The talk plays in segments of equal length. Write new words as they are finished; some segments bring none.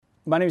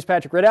My name is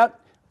Patrick Ridout.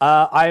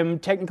 I'm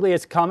technically a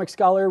comic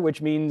scholar,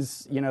 which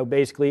means,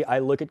 basically I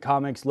look at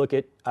comics, look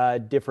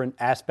at different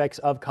aspects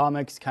of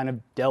comics, kind of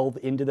delve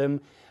into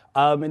them.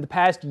 In the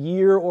past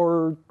year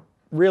or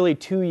really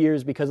 2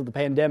 years because of the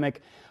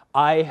pandemic,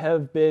 I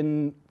have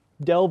been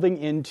delving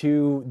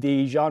into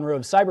the genre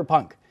of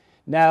cyberpunk.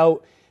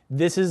 Now,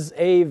 this is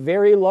a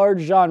very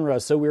large genre,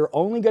 so we're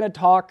only going to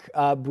talk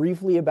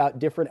briefly about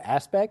different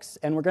aspects,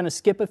 and we're going to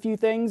skip a few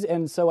things,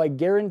 and so I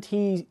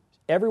guarantee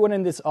everyone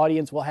in this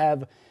audience will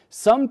have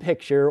some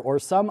picture or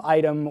some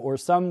item or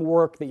some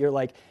work that you're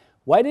like,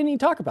 why didn't he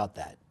talk about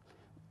that?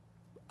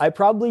 I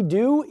probably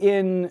do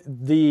in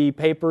the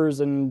papers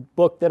and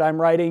book that I'm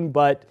writing,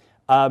 but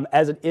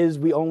as it is,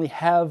 we only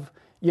have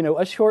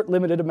a short,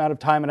 limited amount of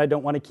time, and I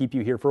don't want to keep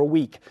you here for a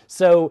week.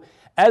 So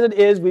as it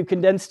is, we've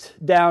condensed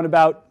down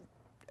about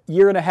a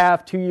year and a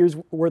half, 2 years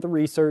worth of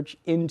research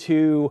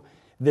into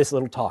this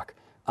little talk.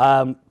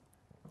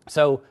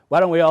 So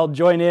why don't we all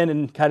join in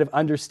and kind of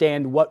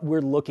understand what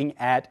we're looking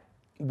at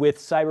with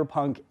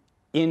cyberpunk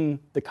in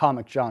the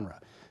comic genre.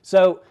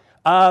 So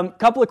a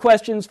couple of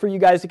questions for you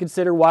guys to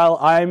consider while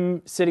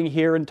I'm sitting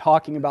here and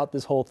talking about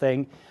this whole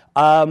thing.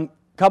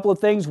 Couple of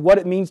things, what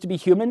it means to be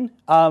human.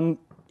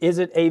 Is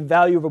it a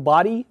value of a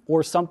body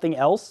or something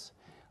else?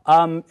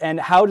 And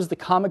how does the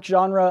comic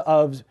genre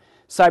of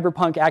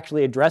cyberpunk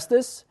actually address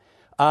this?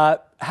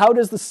 How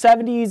does the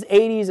 70s,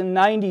 80s, and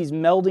 90s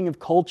melding of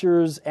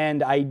cultures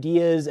and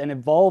ideas and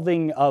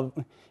involvement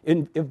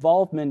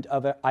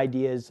of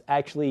ideas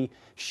actually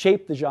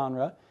shape the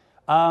genre?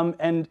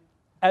 And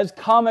as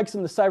comics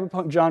in the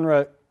cyberpunk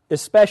genre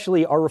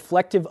especially are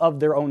reflective of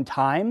their own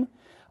time,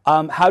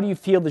 how do you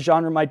feel the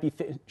genre might be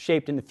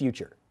shaped in the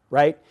future,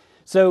 right?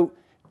 So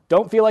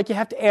don't feel like you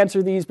have to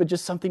answer these, but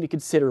just something to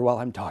consider while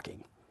I'm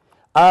talking.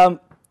 A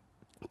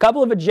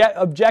couple of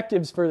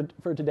objectives for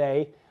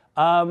today.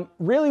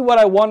 Really what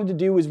I wanted to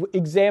do was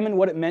examine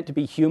what it meant to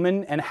be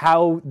human and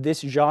how this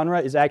genre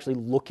is actually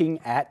looking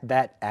at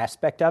that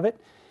aspect of it.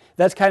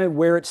 That's kind of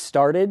where it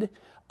started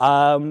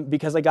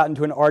because I got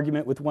into an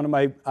argument with one of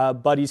my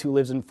buddies who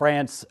lives in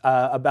France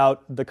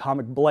about the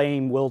comic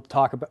Blame. We'll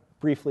talk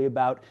briefly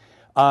about,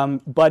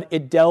 but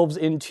it delves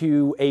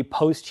into a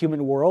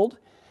post-human world.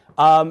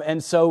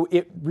 And so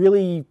it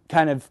really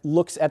kind of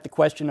looks at the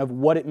question of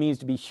what it means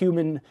to be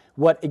human,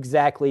 what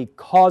exactly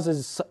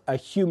causes a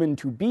human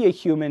to be a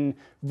human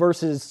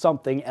versus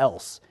something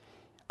else,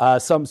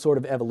 some sort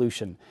of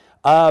evolution.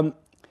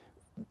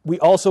 We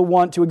also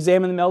want to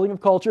examine the melding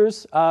of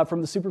cultures from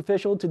the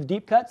superficial to the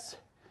deep cuts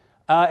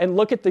and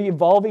look at the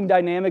evolving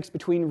dynamics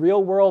between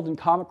real world and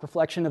comic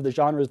reflection of the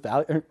genre's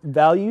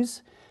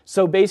values.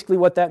 So basically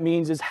what that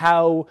means is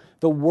how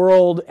the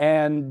world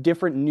and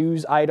different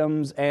news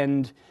items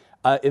and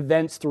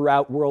events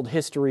throughout world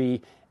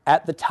history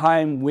at the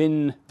time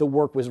when the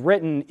work was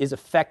written is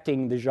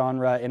affecting the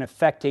genre and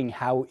affecting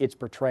how it's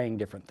portraying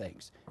different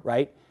things,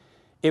 right?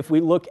 If we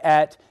look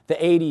at the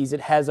 80s,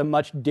 it has a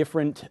much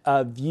different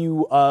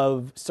view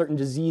of certain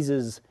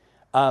diseases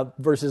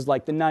versus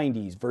like the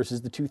 90s,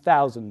 versus the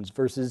 2000s,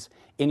 versus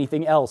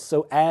anything else.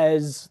 So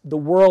as the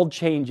world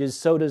changes,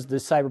 so does the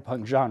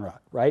cyberpunk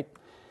genre, right?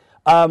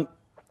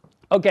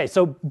 Okay,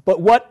 so, but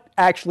what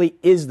actually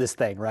is this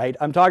thing, right?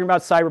 I'm talking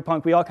about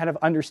cyberpunk. We all kind of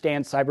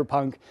understand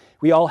cyberpunk.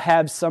 We all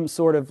have some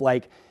sort of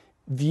like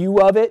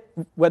view of it,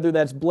 whether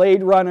that's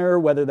Blade Runner,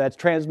 whether that's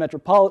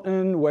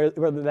Transmetropolitan,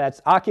 whether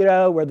that's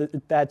Akira, whether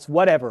that's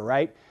whatever,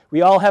 right?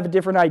 We all have a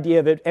different idea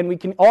of it, and we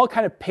can all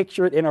kind of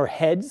picture it in our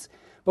heads,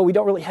 but we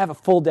don't really have a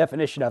full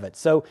definition of it.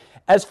 So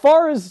as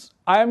far as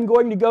I'm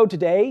going to go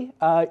today,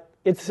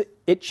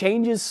 it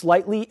changes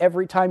slightly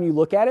every time you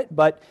look at it,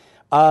 but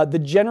the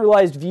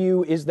generalized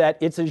view is that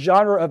it's a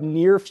genre of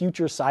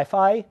near-future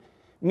sci-fi,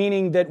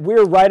 meaning that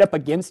we're right up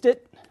against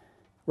it,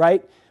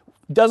 right?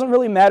 Doesn't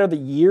really matter the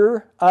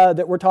year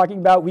that we're talking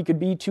about. We could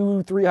be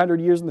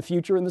 200-300 years in the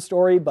future in the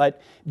story, but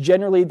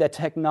generally the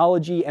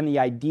technology and the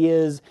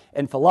ideas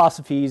and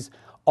philosophies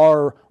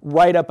are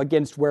right up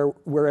against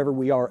wherever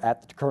we are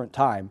at the current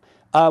time.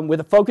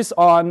 With a focus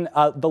on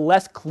the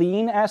less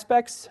clean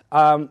aspects,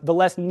 the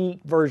less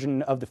neat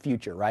version of the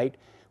future, right?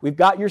 We've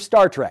got your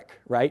Star Trek,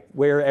 right,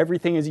 where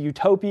everything is a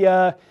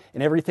utopia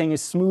and everything is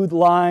smooth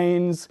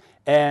lines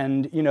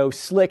and,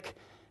 slick,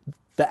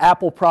 the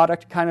Apple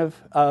product kind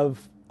of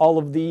all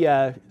of the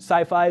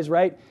sci-fis,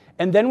 right?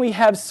 And then we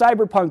have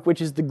cyberpunk, which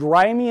is the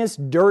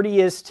grimiest,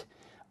 dirtiest,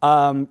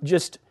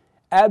 just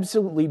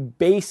absolutely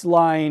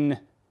baseline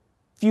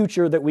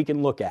future that we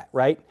can look at,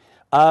 right?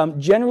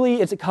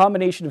 Generally, it's a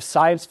combination of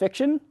science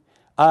fiction,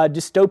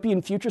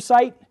 dystopian future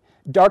sight,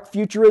 dark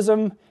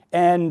futurism,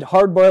 and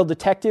hard-boiled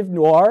detective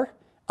noir,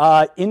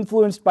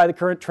 influenced by the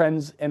current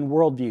trends and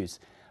worldviews,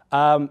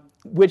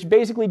 which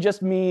basically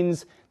just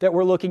means that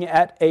we're looking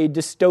at a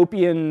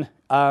dystopian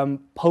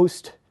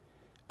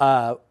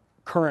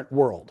post-current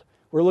world.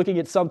 We're looking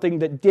at something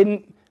that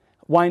didn't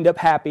wind up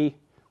happy.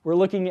 We're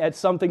looking at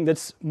something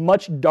that's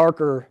much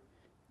darker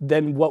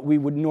than what we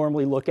would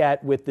normally look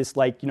at with this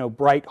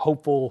bright,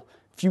 hopeful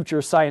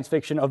future science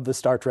fiction of the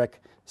Star Trek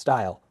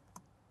style.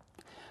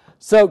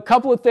 So a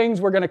couple of things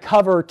we're going to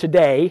cover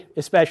today,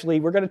 especially.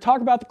 We're going to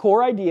talk about the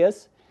core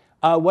ideas,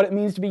 what it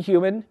means to be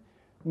human,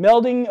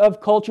 melding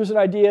of cultures and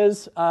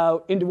ideas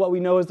into what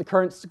we know as the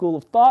current school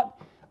of thought,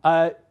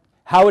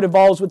 how it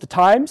evolves with the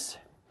times,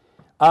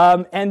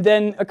 and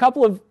then a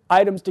couple of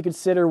items to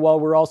consider while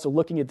we're also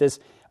looking at this.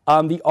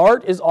 The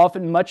art is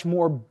often much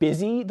more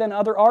busy than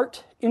other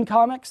art in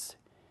comics.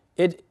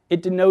 It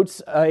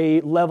denotes a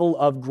level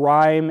of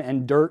grime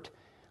and dirt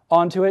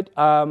onto it,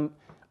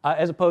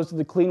 as opposed to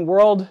the clean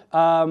world,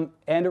 and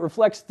it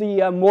reflects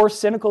the more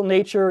cynical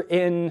nature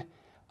in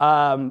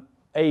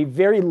a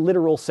very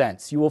literal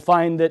sense. You will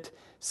find that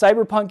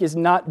cyberpunk is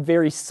not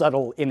very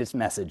subtle in its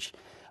message.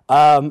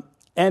 And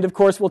of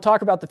course, we'll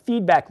talk about the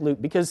feedback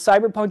loop, because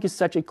cyberpunk is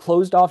such a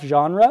closed-off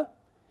genre.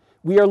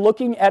 We are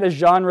looking at a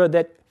genre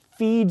that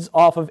feeds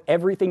off of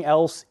everything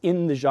else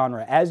in the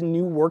genre. As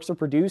new works are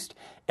produced,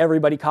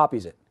 everybody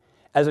copies it.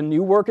 As a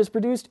new work is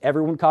produced,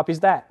 everyone copies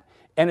that.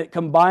 And it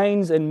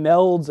combines and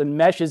melds and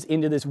meshes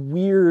into this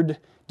weird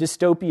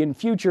dystopian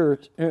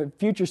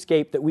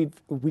futurescape that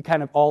we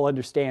kind of all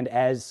understand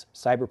as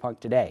cyberpunk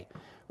today,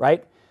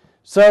 right?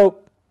 So,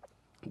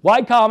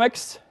 why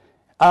comics?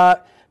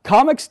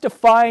 Comics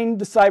define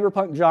the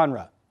cyberpunk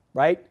genre,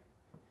 right?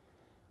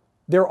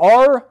 There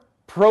are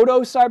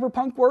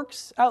proto-cyberpunk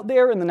works out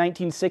there in the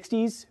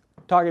 1960s,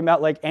 talking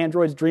about like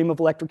Android's Dream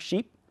of Electric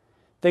Sheep,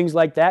 things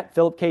like that,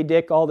 Philip K.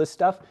 Dick, all this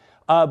stuff.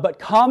 But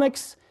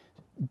comics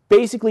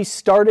basically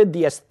started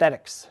the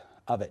aesthetics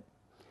of it.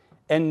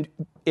 And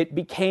it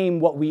became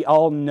what we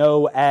all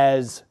know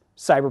as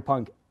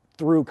cyberpunk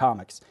through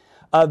comics.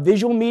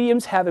 Visual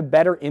mediums have a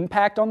better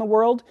impact on the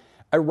world.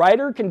 A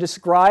writer can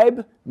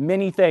describe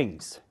many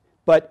things,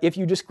 but if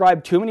you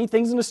describe too many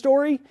things in a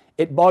story,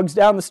 it bogs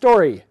down the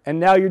story, and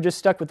now you're just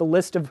stuck with a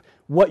list of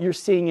what you're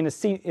seeing in a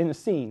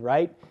scene,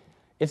 right?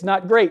 It's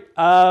not great.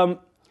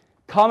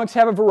 Comics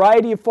have a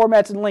variety of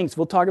formats and lengths.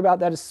 We'll talk about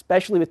that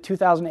especially with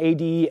 2000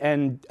 AD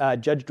and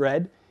Judge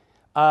Dredd.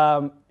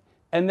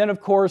 And then,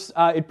 of course,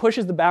 it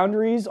pushes the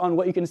boundaries on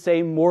what you can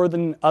say more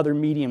than other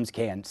mediums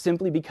can,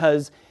 simply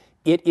because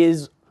it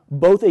is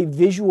both a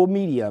visual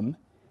medium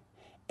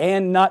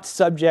and not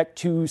subject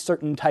to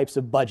certain types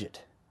of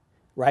budget,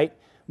 right?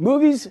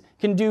 Movies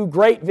can do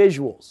great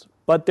visuals,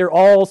 but they're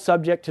all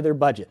subject to their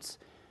budgets.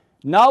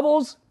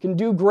 Novels can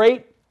do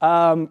great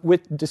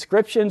with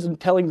descriptions and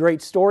telling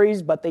great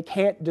stories, but they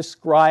can't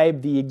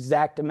describe the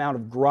exact amount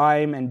of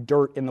grime and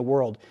dirt in the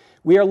world.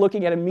 We are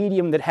looking at a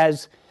medium that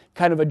has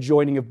kind of a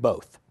joining of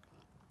both.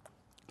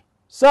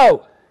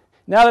 So,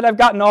 now that I've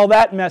gotten all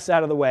that mess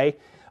out of the way,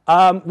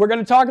 we're going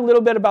to talk a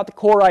little bit about the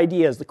core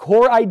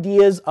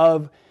ideas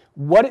of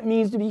what it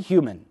means to be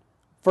human,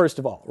 first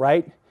of all,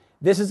 right?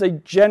 This is a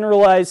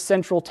generalized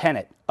central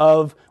tenet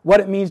of what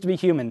it means to be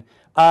human.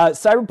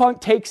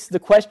 Cyberpunk takes the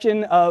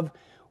question of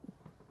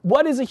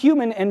what is a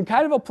human and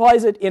kind of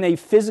applies it in a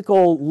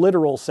physical,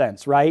 literal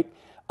sense, right?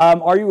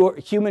 Are you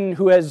a human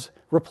who has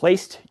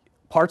replaced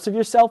parts of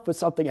yourself with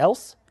something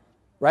else,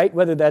 right?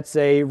 Whether that's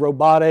a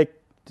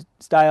robotic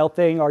style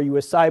thing, are you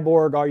a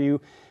cyborg, are you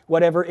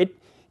whatever.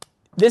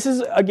 This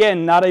is,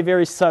 again, not a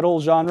very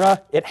subtle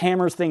genre. It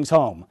hammers things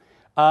home.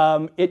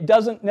 It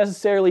doesn't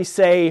necessarily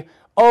say,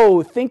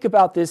 oh, think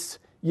about this,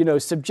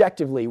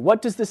 subjectively.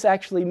 What does this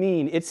actually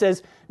mean? It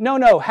says,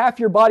 no, half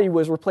your body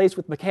was replaced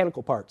with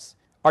mechanical parts.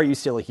 Are you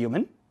still a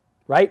human,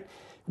 right?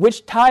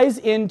 Which ties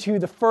into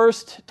the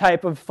first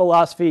type of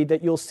philosophy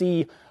that you'll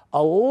see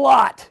a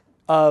lot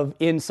of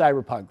in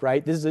cyberpunk,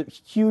 right? This is a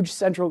huge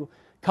central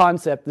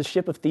concept, the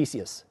ship of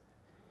Theseus.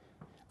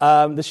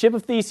 The ship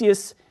of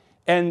Theseus,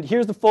 and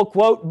here's the full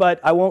quote,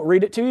 but I won't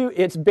read it to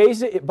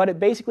you. But it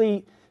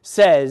basically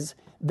says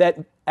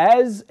that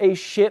as a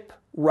ship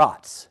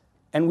rots,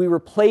 and we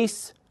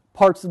replace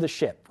parts of the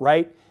ship,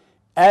 right?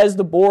 As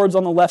the boards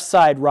on the left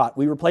side rot,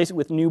 we replace it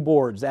with new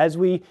boards. As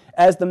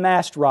the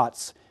mast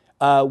rots,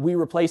 we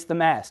replace the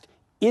mast.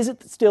 Is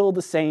it still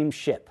the same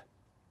ship?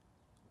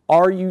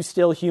 Are you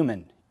still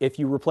human if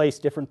you replace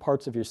different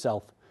parts of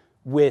yourself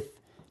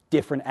with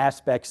different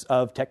aspects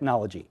of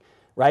technology,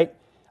 right?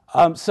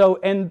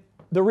 And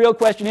the real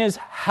question is,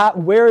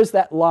 where is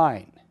that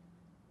line?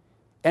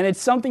 And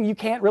it's something you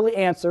can't really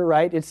answer,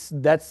 right?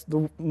 That's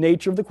the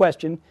nature of the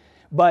question.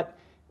 But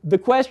the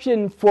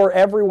question for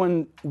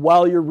everyone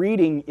while you're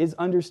reading is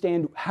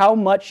understand how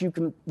much you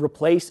can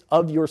replace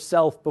of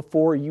yourself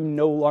before you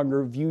no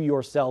longer view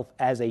yourself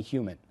as a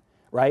human,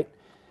 right?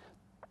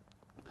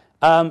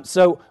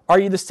 So are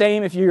you the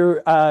same if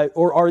you're,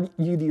 or are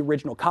you the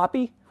original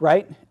copy,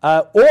 right?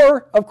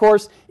 Or, of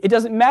course, it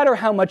doesn't matter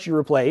how much you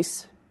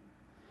replace,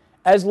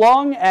 as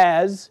long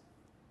as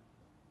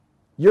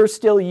you're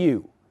still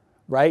you,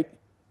 right?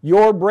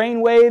 Your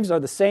brain waves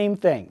are the same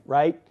thing,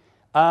 right?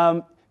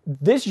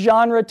 This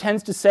genre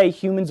tends to say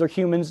humans are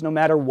humans no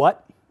matter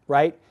what,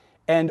 right?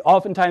 And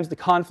oftentimes the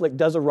conflict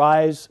does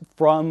arise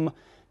from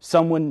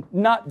someone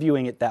not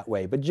viewing it that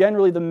way. But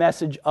generally the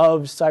message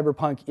of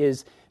cyberpunk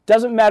is,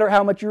 doesn't matter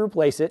how much you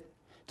replace it,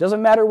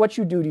 doesn't matter what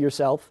you do to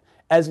yourself,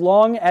 as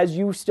long as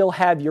you still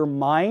have your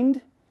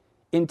mind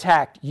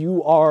intact,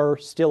 you are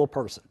still a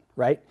person,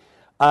 right?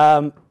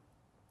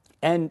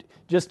 And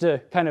just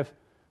to kind of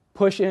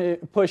push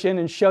in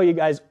and show you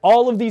guys,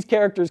 all of these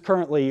characters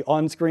currently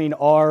on screen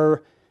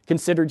are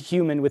considered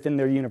human within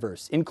their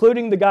universe,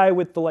 including the guy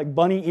with the like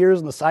bunny ears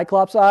and the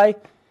Cyclops eye.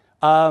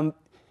 And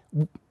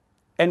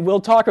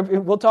we'll talk a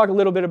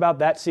little bit about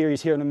that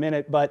series here in a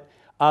minute, but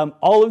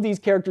all of these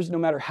characters, no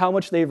matter how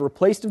much they've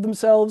replaced of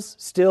themselves,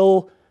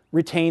 still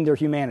retain their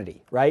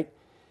humanity, right?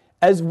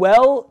 As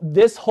well,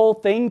 this whole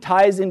thing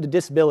ties into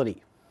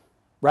disability,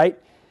 right?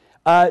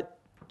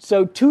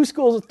 So two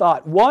schools of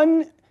thought.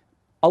 One,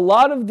 a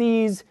lot of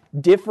these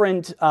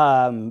different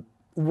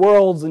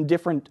worlds and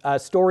different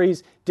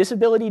stories,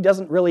 disability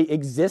doesn't really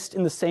exist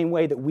in the same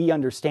way that we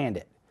understand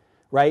it,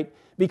 right?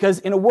 Because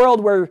in a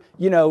world where,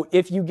 you know,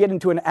 if you get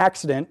into an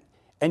accident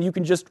and you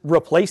can just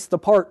replace the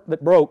part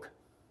that broke,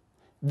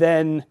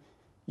 then,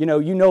 you know,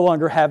 you no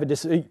longer have a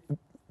disability.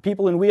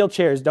 People in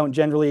wheelchairs don't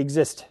generally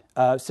exist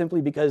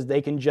simply because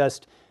they can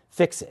just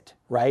fix it,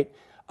 right?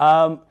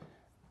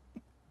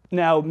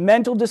 Now,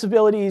 mental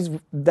disabilities,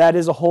 that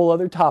is a whole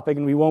other topic,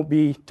 and we won't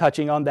be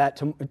touching on that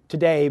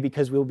today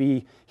because we'll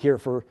be here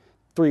for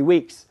 3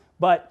 weeks.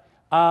 But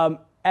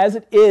as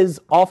it is,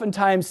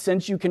 oftentimes,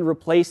 since you can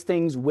replace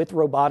things with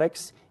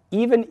robotics,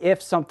 even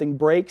if something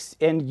breaks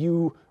and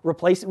you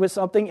replace it with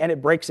something and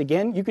it breaks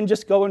again, you can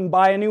just go and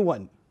buy a new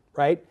one,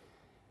 right?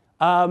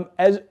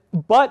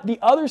 But the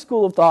other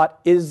school of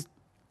thought is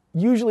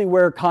usually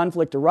where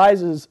conflict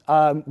arises,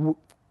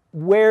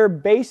 where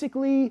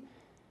basically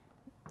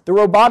the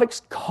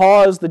robotics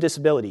cause the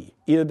disability.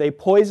 Either they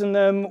poison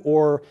them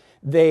or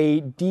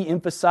they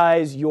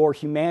de-emphasize your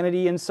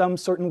humanity in some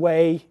certain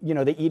way. You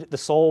know, they eat at the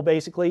soul,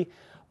 basically.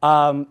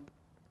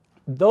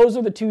 Those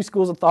are the two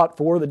schools of thought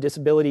for the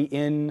disability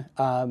in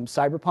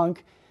cyberpunk.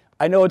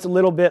 I know it's a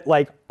little bit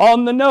like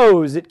on the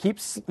nose, it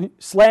keeps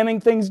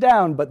slamming things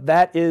down, but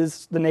that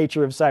is the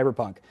nature of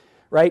cyberpunk,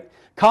 right?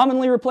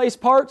 Commonly replaced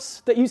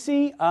parts that you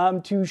see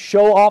to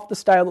show off the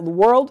style of the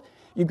world.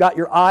 You've got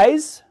your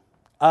eyes,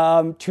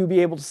 to be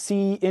able to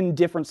see in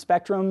different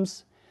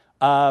spectrums.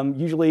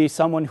 Usually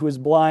someone who is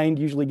blind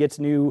usually gets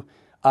new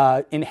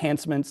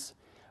enhancements.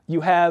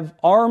 You have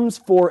arms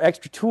for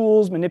extra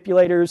tools,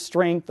 manipulators,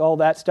 strength, all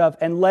that stuff,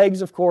 and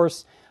legs, of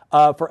course,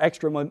 for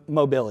extra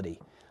mobility.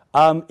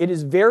 It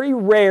is very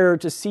rare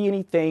to see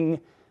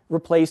anything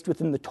replaced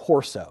within the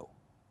torso.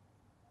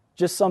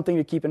 Just something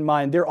to keep in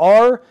mind. There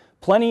are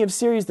plenty of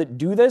series that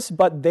do this,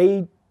 but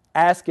they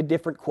ask a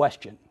different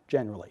question,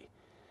 generally.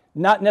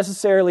 Not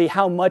necessarily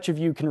how much of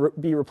you can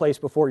be replaced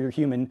before you're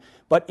human,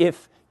 but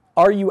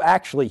are you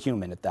actually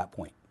human at that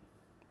point,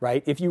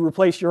 right? If you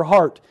replace your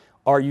heart,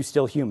 are you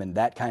still human?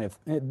 That kind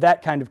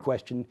of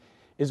question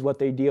is what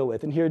they deal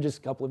with. And here are just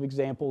a couple of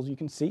examples you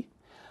can see.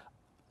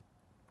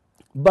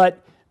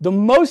 But the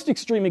most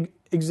extreme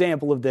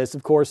example of this,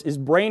 of course, is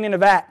brain in a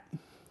vat.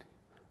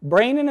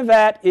 Brain in a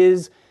vat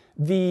is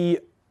the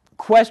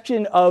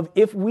question of,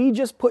 if we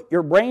just put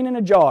your brain in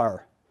a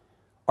jar,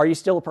 are you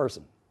still a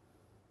person?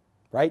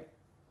 Right?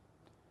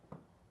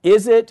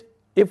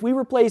 If we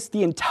replace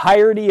the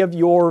entirety of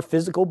your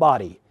physical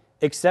body,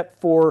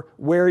 except for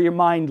where your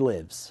mind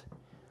lives,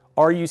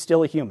 are you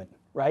still a human,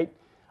 right?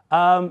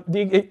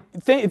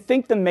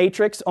 Think the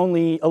Matrix,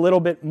 only a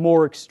little bit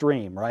more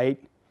extreme, right?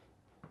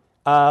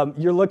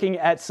 You're looking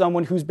at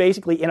someone who's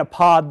basically in a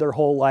pod their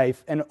whole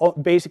life and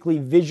basically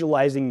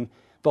visualizing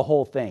the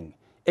whole thing.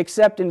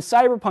 Except in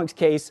Cyberpunk's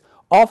case,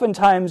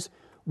 oftentimes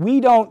we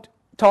don't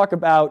talk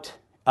about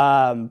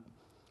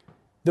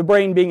the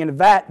brain being in a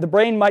vat. The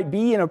brain might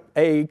be in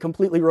a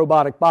completely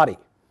robotic body.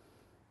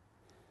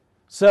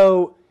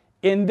 So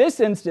in this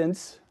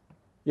instance,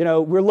 you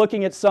know,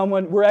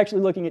 we're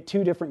actually looking at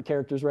two different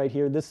characters right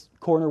here. This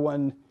corner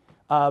one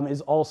is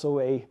also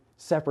a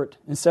separate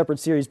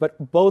series,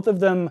 but both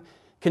of them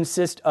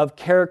consist of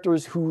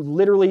characters who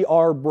literally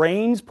are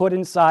brains put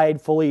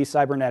inside fully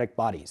cybernetic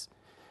bodies.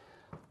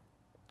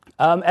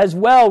 As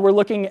well, we're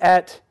looking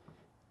at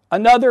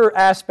another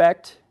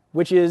aspect,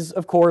 which is,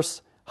 of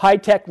course,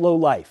 high-tech,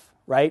 low-life,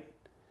 right?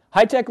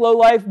 High-tech,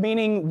 low-life,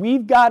 meaning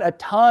we've got a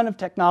ton of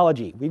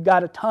technology. We've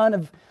got a ton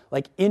of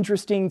like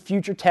interesting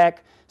future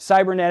tech,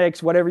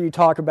 cybernetics, whatever you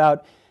talk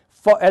about,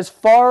 as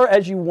far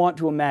as you want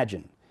to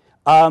imagine.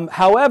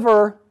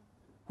 However,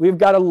 we've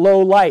got a low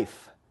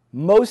life.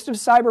 Most of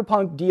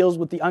cyberpunk deals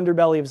with the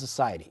underbelly of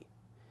society.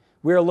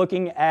 We're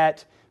looking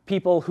at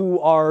people who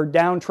are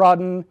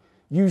downtrodden,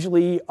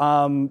 usually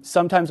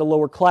sometimes a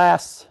lower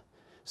class,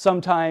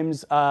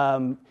 sometimes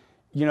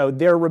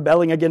they're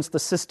rebelling against the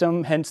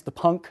system, hence the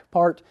punk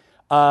part,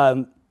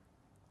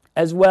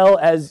 as well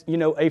as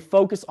a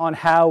focus on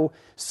how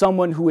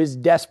someone who is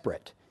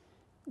desperate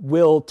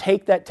will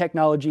take that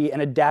technology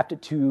and adapt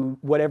it to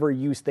whatever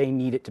use they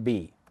need it to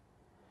be.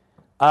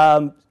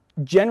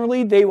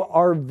 Generally, they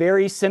are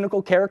very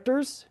cynical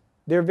characters.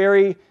 They're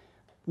very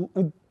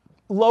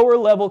lower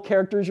level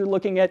characters. You're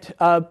looking at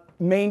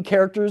main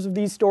characters of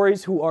these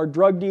stories who are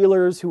drug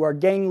dealers, who are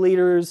gang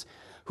leaders,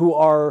 who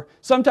are,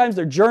 sometimes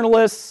they're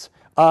journalists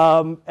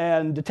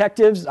and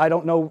detectives. I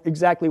don't know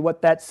exactly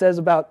what that says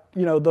about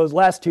those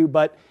last two,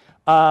 but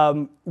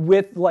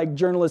with like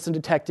journalists and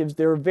detectives,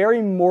 they're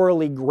very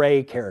morally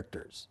gray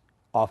characters.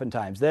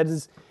 Oftentimes, that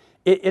is,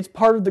 it's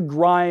part of the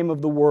grime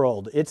of the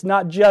world. It's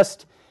not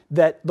just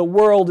that the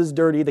world is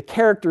dirty; the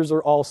characters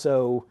are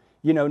also,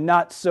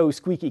 not so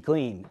squeaky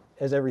clean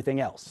as everything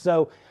else.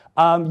 So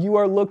you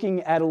are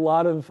looking at a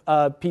lot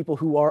of people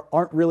who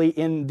aren't really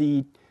in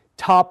the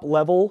top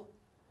level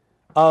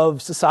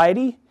of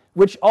society,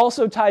 which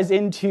also ties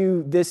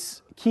into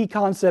this key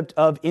concept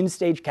of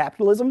in-stage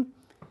capitalism,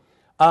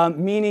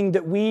 meaning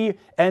that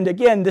and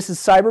again, this is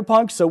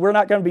cyberpunk, so we're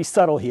not going to be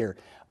subtle here.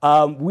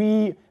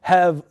 We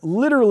have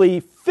literally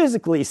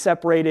physically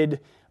separated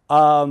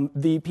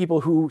the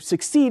people who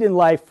succeed in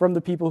life from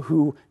the people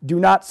who do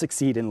not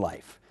succeed in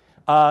life.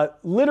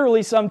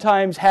 Literally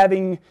sometimes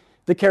having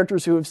the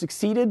characters who have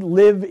succeeded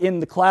live in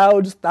the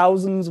clouds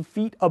thousands of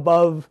feet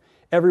above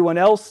everyone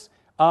else.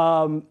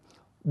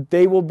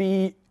 They will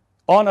be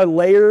on a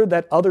layer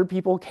that other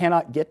people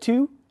cannot get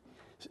to.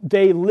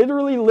 They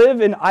literally live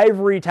in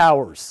ivory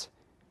towers.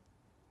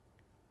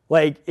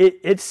 Like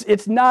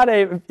it's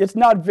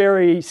not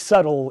very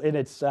subtle in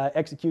its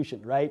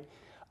execution, right?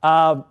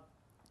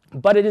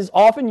 But it is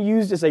often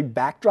used as a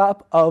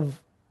backdrop of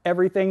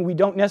everything. We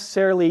don't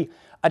necessarily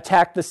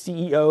attack the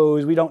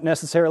CEOs. We don't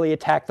necessarily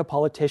attack the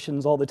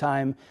politicians all the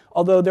time,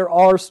 although there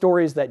are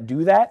stories that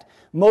do that.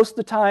 Most of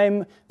the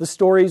time, the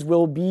stories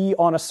will be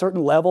on a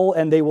certain level,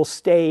 and they will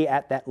stay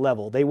at that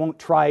level. They won't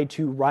try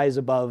to rise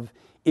above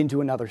into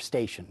another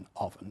station,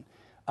 often.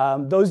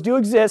 Those do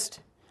exist,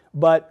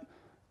 but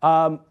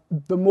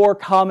the more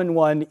common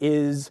one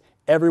is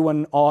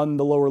everyone on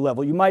the lower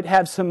level. You might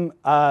have some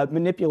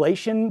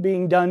manipulation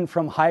being done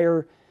from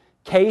higher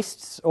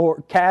castes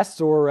or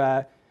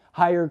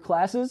higher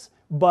classes,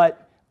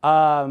 but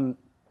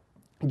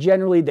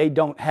generally they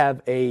don't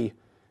have a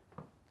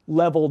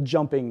level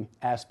jumping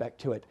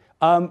aspect to it.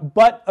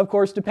 But of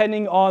course,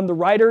 depending on the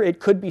writer, it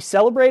could be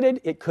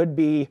celebrated, it could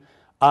be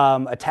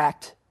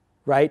attacked,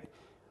 right?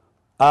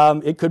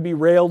 It could be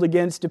railed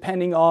against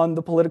depending on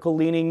the political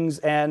leanings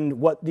and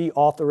what the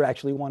author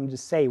actually wanted to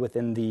say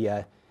within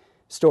the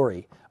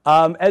story.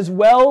 As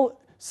well,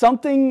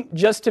 something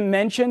just to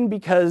mention,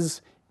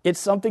 because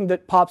it's something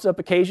that pops up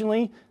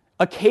occasionally.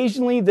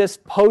 Occasionally, this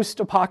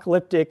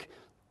post-apocalyptic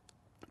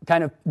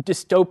kind of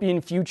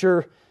dystopian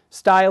future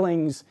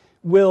stylings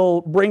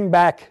will bring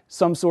back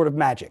some sort of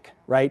magic,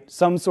 right?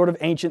 Some sort of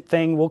ancient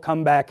thing will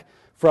come back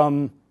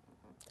from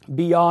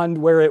beyond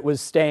where it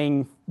was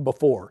staying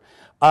before.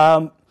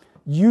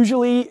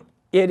 Usually,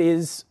 it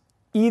is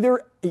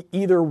either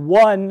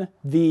one,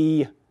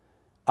 the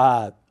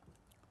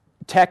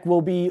tech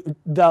will be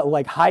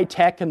the high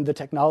tech, and the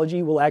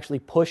technology will actually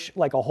push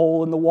like a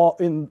hole in the wall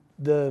in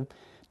the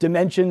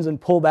dimensions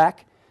and pull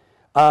back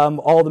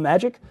all the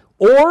magic,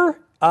 or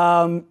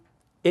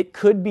it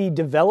could be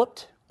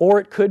developed, or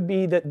it could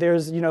be that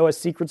there's a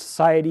secret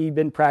society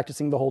been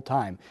practicing the whole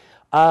time.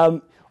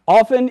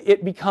 Often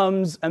it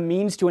becomes a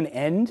means to an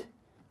end.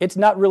 It's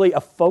not really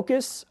a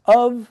focus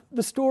of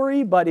the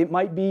story, but it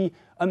might be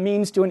a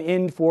means to an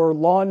end for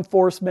law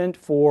enforcement,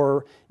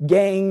 for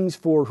gangs,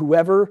 for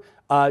whoever,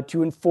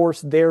 to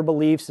enforce their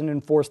beliefs and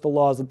enforce the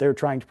laws that they're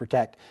trying to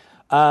protect.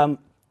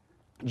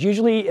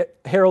 Usually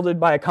heralded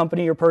by a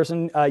company or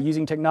person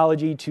using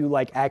technology to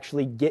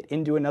actually get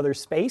into another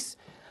space.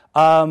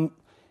 And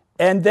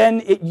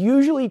then it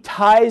usually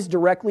ties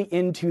directly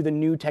into the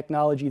new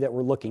technology that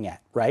we're looking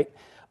at, right?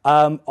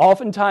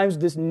 Oftentimes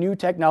this new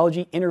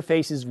technology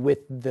interfaces with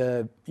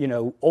the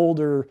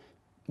older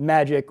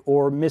magic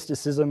or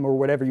mysticism or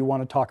whatever you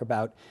want to talk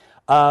about.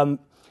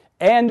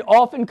 And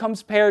often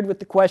comes paired with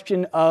the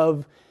question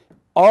of,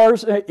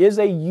 is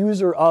a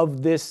user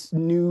of this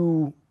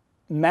new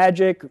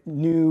magic,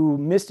 new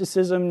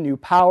mysticism, new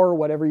power,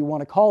 whatever you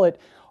want to call it,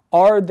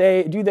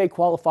 do they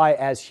qualify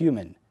as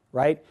human,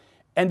 right?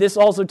 And this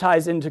also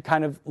ties into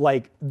kind of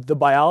the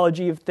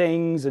biology of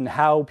things and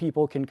how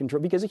people can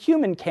control, because a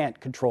human can't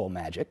control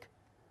magic,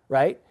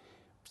 right?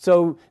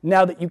 So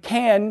now that you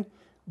can,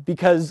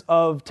 because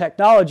of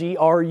technology,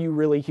 are you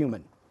really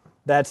human?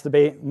 That's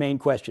the main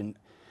question.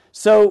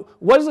 So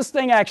what does this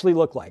thing actually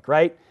look like,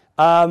 right?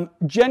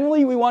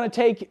 Generally, we want to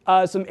take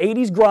some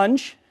 80s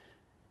grunge,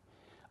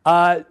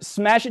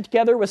 smash it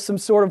together with some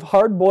sort of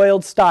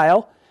hard-boiled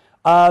style,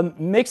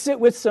 mix it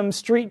with some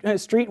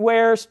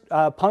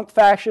streetwear, punk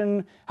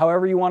fashion,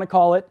 however you want to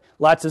call it.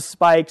 Lots of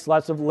spikes,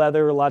 lots of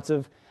leather, lots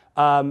of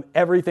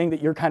everything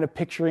that you're kind of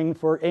picturing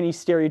for any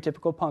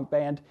stereotypical punk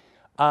band.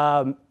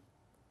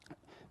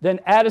 Then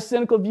add a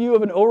cynical view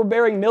of an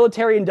overbearing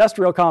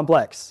military-industrial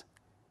complex.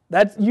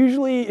 That's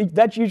usually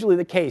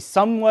the case.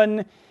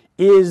 Someone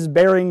is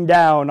bearing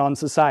down on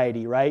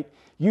society, right?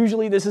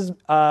 Usually this is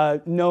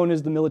known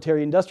as the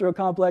military-industrial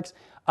complex.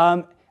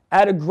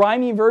 Add a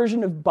grimy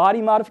version of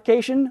body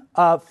modification,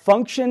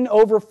 function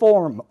over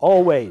form,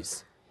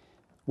 always.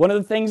 One of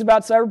the things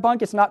about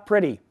cyberpunk, it's not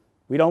pretty.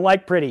 We don't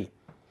like pretty.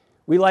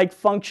 We like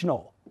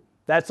functional.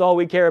 That's all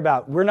we care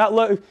about. We're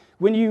not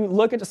when you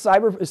look at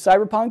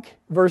cyberpunk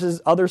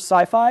versus other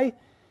sci-fi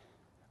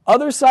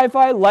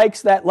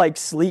likes that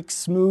sleek,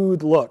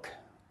 smooth look.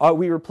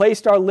 We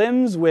replaced our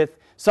limbs with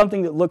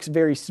something that looks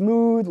very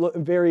smooth,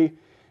 very,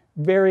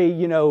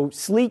 very,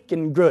 sleek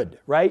and good,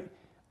 right?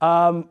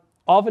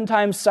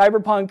 Oftentimes,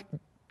 cyberpunk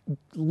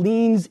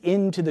leans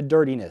into the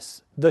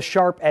dirtiness, the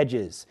sharp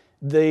edges,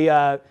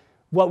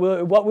 what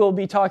we'll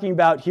be talking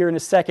about here in a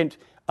second,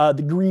 the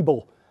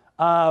greeble.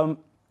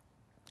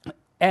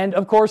 And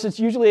of course, it's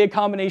usually a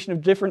combination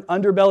of different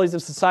underbellies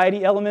of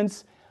society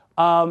elements,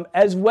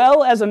 as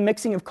well as a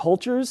mixing of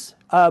cultures,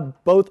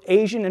 both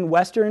Asian and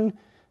Western,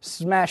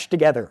 smashed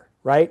together,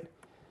 right?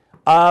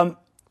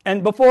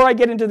 And before I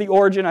get into the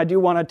origin, I do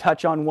want to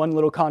touch on one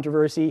little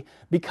controversy.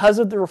 Because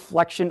of the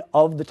reflection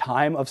of the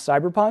time of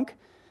cyberpunk,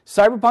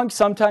 cyberpunk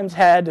sometimes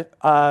had,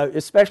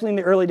 especially in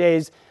the early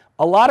days,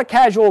 a lot of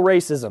casual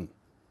racism,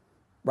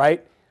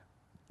 right?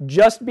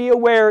 Just be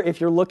aware,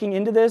 if you're looking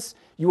into this,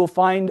 you will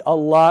find a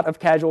lot of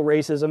casual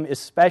racism,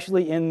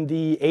 especially in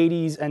the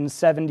 80s and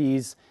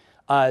 70s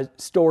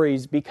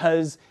stories,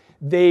 because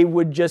they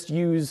would just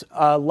use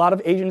a lot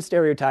of Asian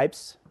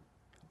stereotypes,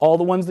 all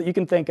the ones that you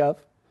can think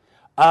of,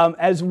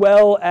 as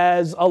well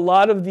as a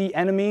lot of the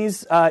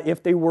enemies,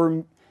 if they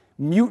were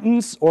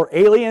mutants or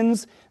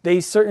aliens, they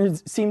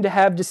seem to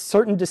have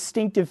certain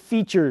distinctive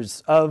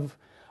features of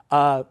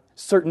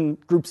certain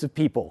groups of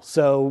people.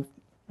 So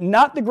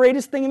not the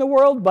greatest thing in the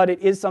world, but it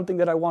is something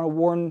that I want to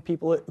warn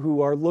people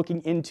who are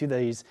looking into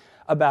these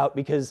about,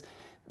 because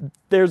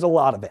there's a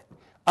lot of it.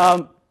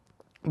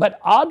 But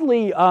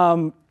oddly,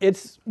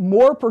 it's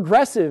more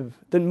progressive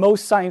than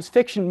most science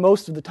fiction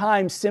most of the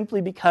time,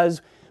 simply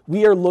because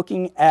we are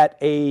looking at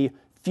a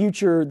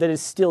future that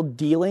is still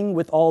dealing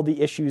with all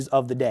the issues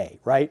of the day,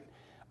 right?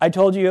 I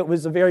told you it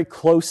was a very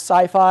close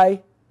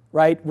sci-fi,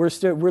 right?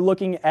 We're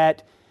looking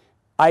at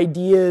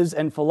ideas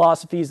and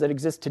philosophies that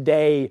exist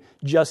today,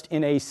 just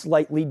in a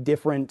slightly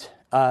different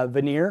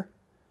veneer,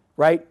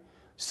 right?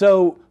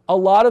 So a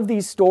lot of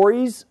these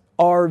stories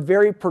are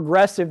very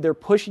progressive. They're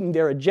pushing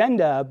their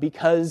agenda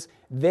because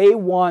they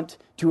want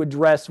to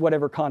address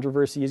whatever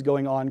controversy is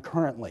going on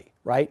currently,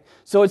 right?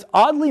 So it's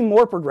oddly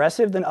more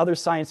progressive than other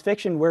science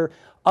fiction, where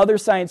other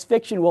science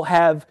fiction will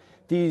have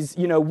these,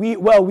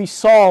 we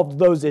solved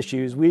those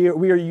issues. We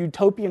are a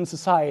utopian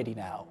society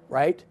now,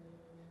 right?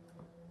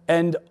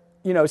 And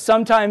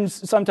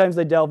sometimes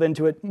they delve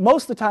into it.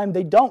 Most of the time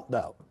they don't,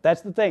 though.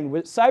 That's the thing.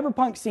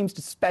 Cyberpunk seems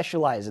to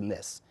specialize in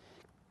this.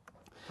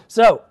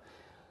 So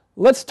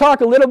let's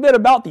talk a little bit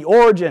about the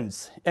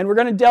origins. And we're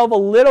going to delve a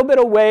little bit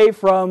away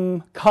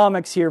from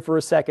comics here for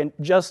a second,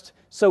 just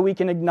so we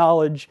can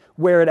acknowledge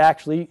where it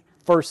actually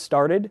first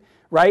started,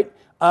 right?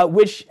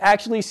 Which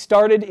actually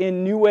started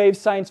in New Wave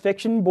science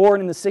fiction,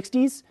 born in the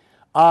 60s.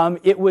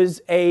 It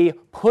was a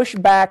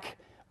pushback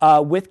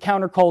with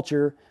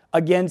counterculture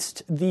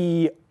against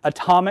the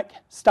atomic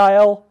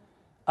style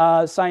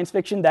science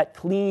fiction, that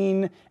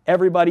clean,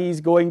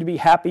 everybody's going to be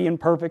happy and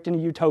perfect in a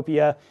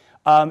utopia.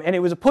 And it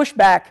was a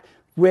pushback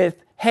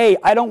with, hey,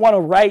 I don't want to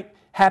write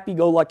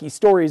happy-go-lucky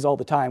stories all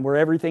the time where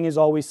everything is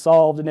always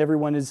solved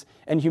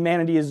and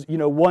humanity is,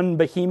 one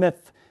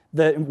behemoth,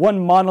 one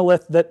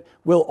monolith that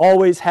will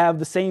always have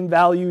the same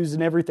values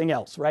and everything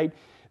else, right?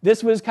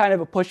 This was kind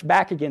of a push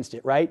back against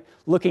it, right?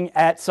 Looking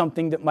at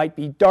something that might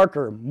be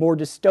darker, more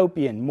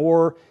dystopian,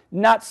 more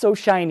not so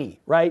shiny,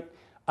 right?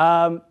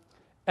 And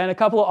a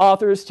couple of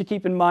authors to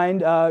keep in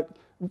mind, I'm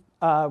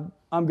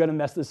going to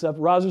mess this up,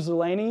 Roger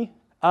Zelazny,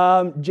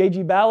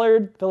 J.G.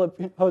 Ballard,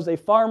 Philip Jose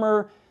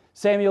Farmer,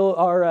 Samuel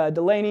R.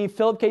 Delaney,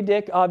 Philip K.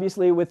 Dick,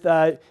 obviously with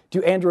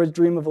Do Androids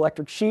Dream of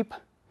Electric Sheep.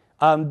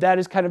 That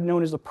is kind of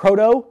known as the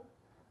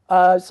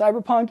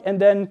proto-cyberpunk.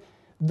 And then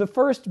the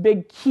first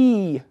big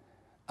key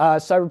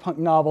cyberpunk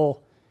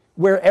novel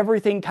where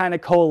everything kind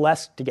of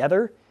coalesced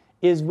together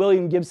is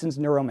William Gibson's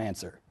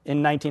Neuromancer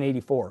in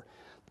 1984.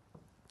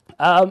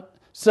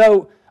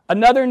 So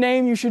another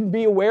name you should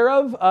be aware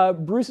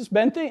of, Bruce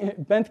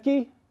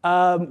Bethke,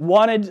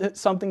 wanted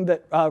something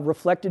that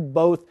reflected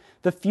both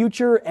the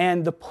future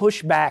and the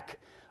pushback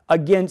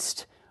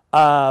against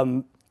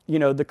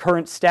the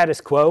current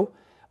status quo.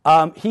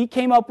 He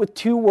came up with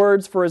two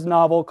words for his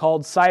novel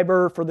called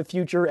cyber for the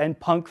future and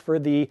punk for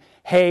the,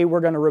 hey,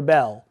 we're going to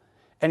rebel.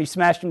 And he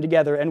smashed them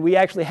together. And we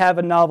actually have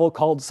a novel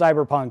called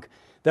Cyberpunk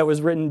that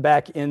was written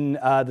back in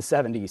the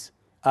 70s.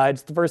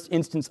 It's the first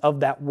instance of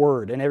that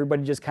word, and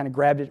everybody just kind of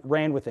grabbed it,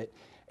 ran with it.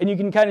 And you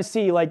can kind of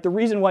see, the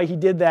reason why he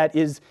did that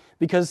is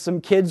because some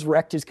kids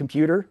wrecked his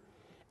computer,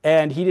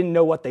 and he didn't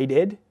know what they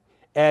did.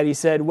 And he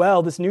said,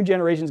 well, this new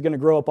generation is going to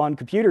grow up on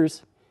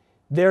computers.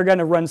 They're going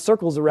to run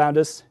circles around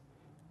us.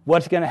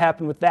 What's going to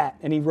happen with that?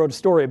 And he wrote a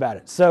story about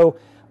it. So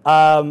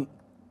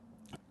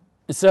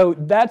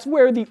that's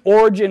where the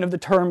origin of the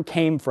term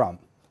came from,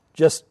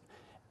 just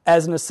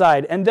as an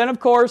aside. And then, of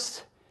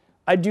course,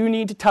 I do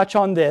need to touch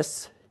on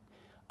this.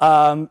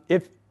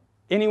 If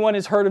anyone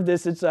has heard of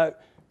this, it's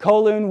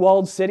Kowloon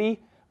Walled City,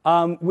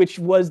 which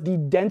was the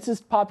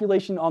densest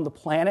population on the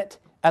planet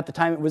at the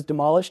time it was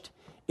demolished.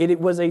 It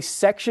was a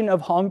section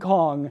of Hong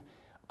Kong,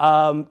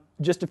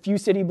 just a few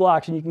city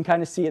blocks, and you can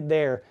kind of see it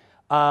there.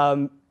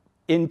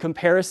 In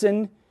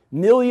comparison,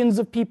 millions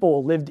of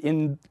people lived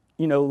in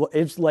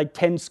it's like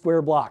 10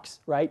 square blocks,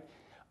 right?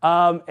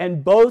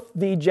 And both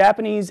the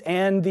Japanese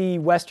and the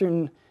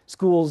Western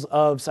schools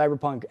of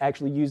cyberpunk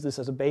actually use this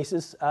as a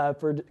basis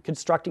for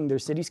constructing their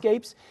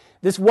cityscapes.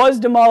 This was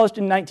demolished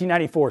in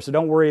 1994, so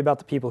don't worry about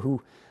the people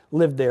who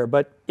lived there.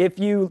 But if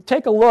you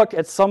take a look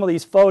at some of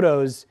these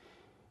photos,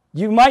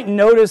 you might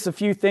notice a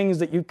few things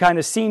that you've kind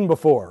of seen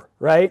before,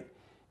 right?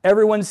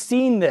 Everyone's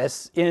seen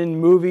this in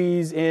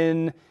movies,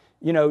 in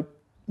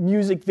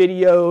music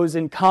videos,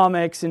 in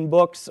comics, in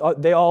books.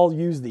 They all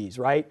use these,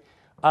 right?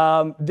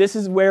 This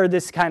is where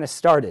this kind of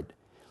started.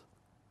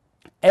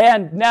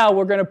 And now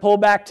we're going to pull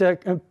back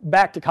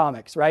to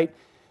comics, right?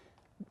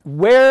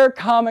 Where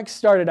comics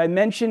started, I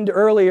mentioned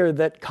earlier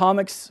that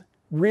comics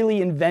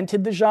really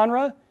invented the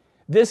genre.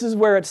 This is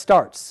where it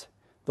starts.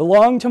 The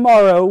Long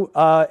Tomorrow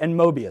and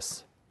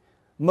Moebius.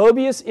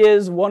 Moebius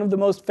is one of the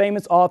most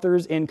famous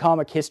authors in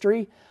comic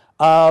history,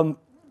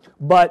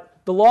 but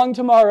The Long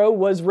Tomorrow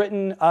was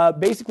written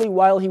basically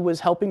while he was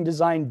helping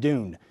design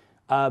Dune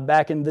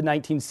back in the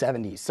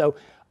 1970s. So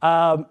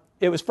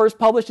it was first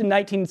published in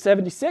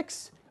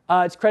 1976.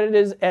 It's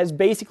credited as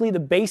basically the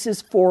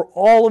basis for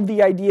all of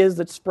the ideas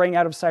that sprang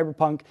out of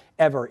cyberpunk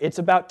ever. It's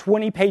about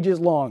 20 pages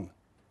long.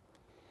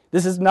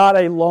 This is not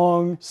a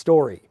long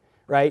story,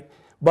 right?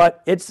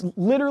 But it's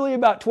literally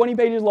about 20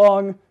 pages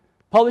long,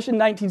 published in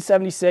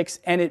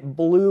 1976, and it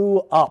blew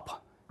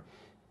up.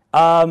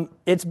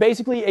 It's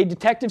basically a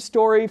detective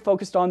story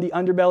focused on the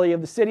underbelly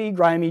of the city,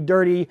 grimy,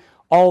 dirty,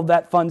 all of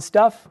that fun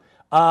stuff.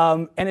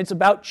 And it's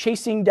about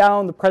chasing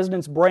down the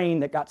president's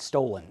brain that got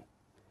stolen.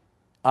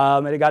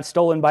 And it got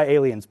stolen by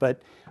aliens. But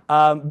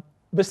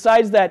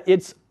besides that,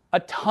 it's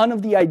a ton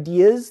of the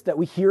ideas that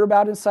we hear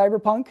about in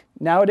cyberpunk.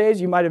 Nowadays,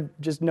 you might have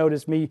just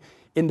noticed me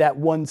in that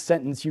one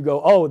sentence. You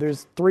go, oh,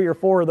 there's 3 or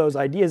 4 of those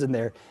ideas in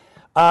there.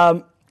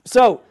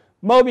 So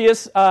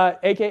Moebius,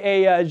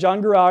 a.k.a.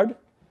 Jean Giraud,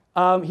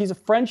 he's a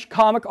French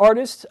comic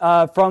artist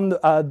from,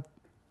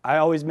 I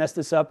always mess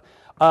this up,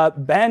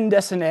 Bande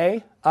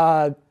Dessinée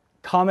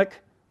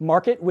comic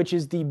market, which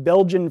is the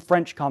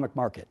Belgian-French comic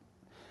market.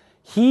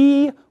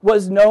 He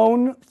was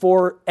known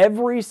for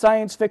every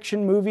science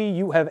fiction movie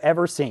you have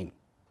ever seen.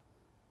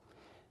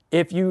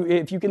 If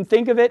you can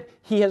think of it,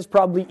 he has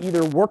probably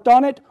either worked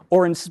on it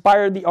or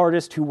inspired the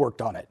artist who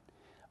worked on it.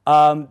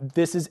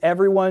 This is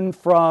everyone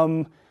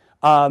from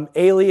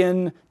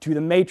Alien to The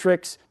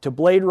Matrix to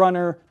Blade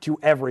Runner to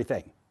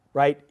everything,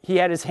 right? He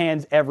had his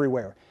hands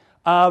everywhere.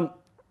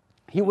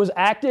 He was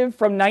active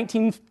from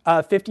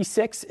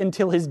 1956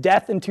 until his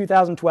death in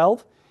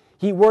 2012.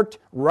 He worked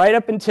right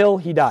up until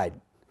he died.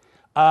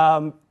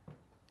 I'm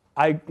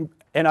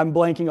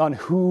blanking on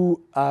who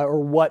or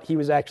what he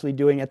was actually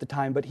doing at the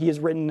time, but he has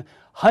written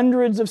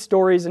hundreds of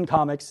stories in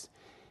comics,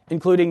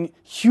 including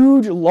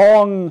huge,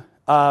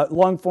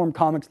 long-form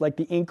comics like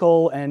the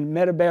Inkle and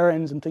Meta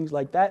Barons and things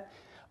like that.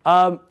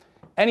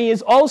 And he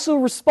is also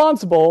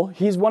responsible,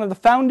 he's one of the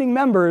founding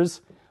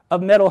members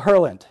of Metal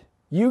Hurlant.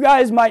 You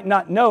guys might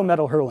not know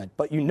Metal Hurlant,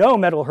 but you know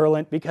Metal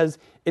Hurlant because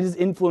it has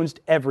influenced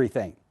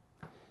everything.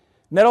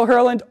 Metal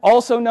Hurlant,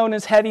 also known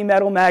as Heavy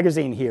Metal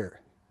Magazine here.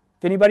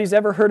 If anybody's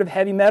ever heard of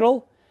Heavy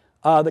Metal,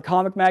 the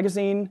comic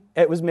magazine,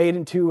 it was made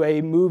into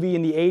a movie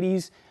in the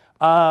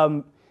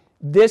 80s.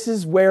 This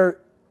is where,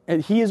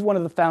 and he is one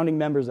of the founding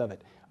members of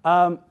it.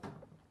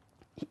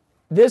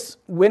 This,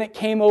 when it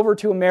came over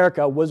to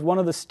America, was one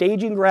of the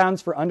staging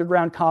grounds for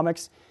underground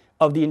comics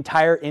of the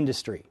entire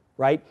industry,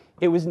 right?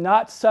 It was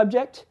not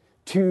subject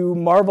to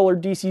Marvel or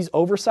DC's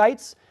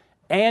oversights,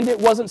 and it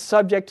wasn't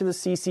subject to the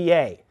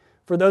CCA.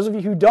 For those of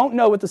you who don't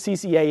know what the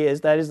CCA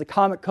is, that is the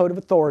Comic Code of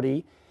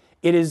Authority.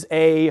 It is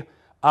a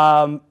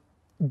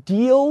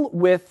deal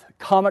with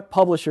comic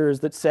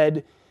publishers that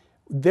said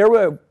there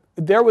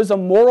was a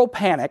moral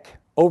panic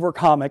over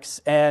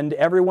comics, and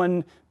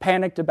everyone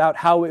panicked about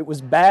how it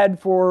was bad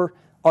for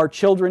our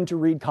children to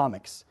read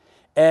comics.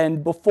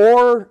 And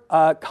before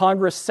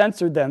Congress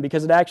censored them,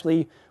 because it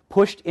actually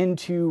pushed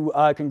into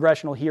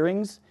congressional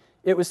hearings,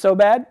 it was so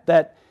bad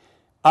that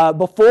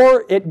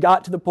before it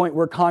got to the point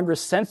where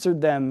Congress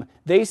censored them,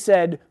 they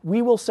said,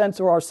 we will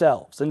censor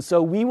ourselves. And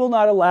so we will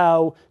not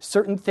allow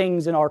certain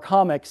things in our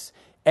comics.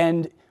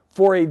 And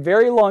for a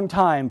very long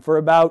time, for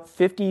about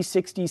 50,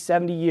 60,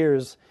 70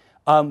 years,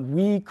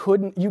 you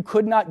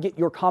could not get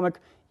your comic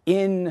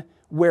in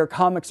where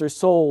comics are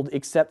sold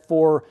except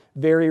for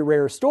very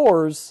rare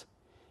stores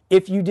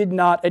if you did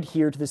not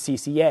adhere to the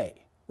CCA,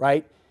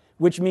 right?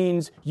 Which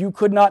means you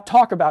could not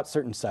talk about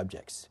certain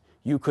subjects.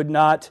 You could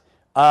not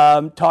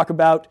talk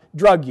about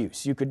drug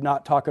use. You could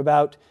not talk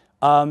about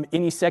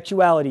any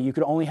sexuality. You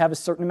could only have a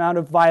certain amount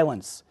of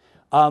violence.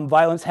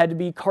 Violence had to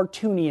be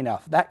cartoony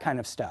enough, that kind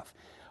of stuff.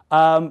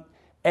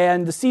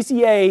 And the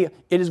CCA,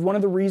 it is one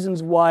of the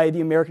reasons why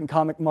the American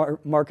comic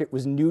market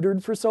was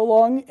neutered for so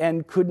long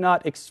and could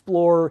not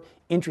explore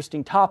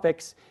interesting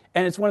topics.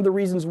 And it's one of the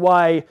reasons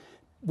why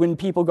when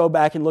people go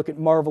back and look at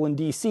Marvel and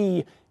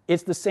DC,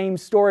 it's the same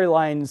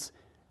storylines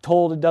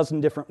told a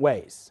dozen different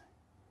ways.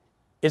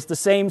 It's the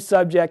same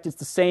subject, it's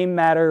the same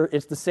matter,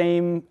 it's the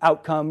same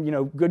outcome,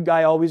 good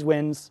guy always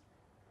wins,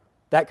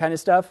 that kind of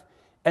stuff.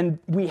 And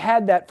we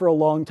had that for a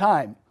long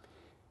time.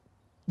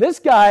 This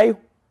guy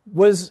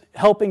was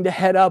helping to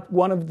head up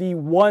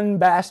one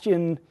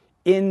bastion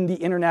in the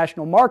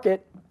international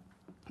market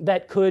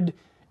that could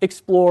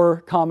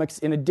explore comics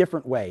in a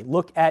different way,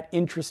 look at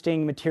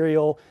interesting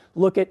material,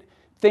 look at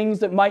things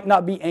that might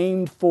not be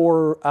aimed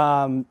for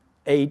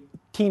a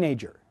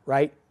teenager,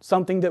 right?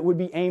 Something that would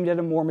be aimed at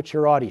a more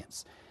mature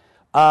audience.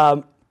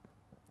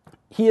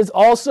 He is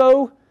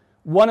also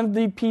one of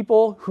the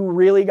people who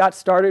really got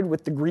started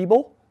with the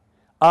greeble.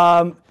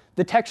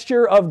 The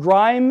texture of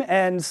grime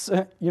and,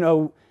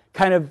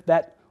 kind of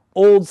that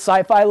old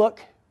sci-fi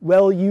look,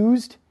 well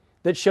used,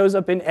 that shows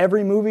up in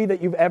every movie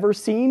that you've ever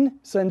seen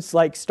since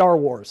like Star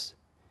Wars,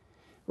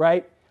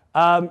 right?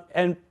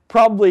 And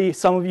probably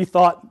some of you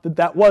thought that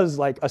that was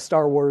like a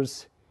Star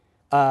Wars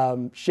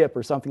ship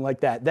or something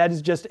like that. That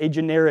is just a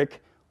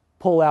generic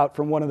pullout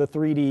from one of the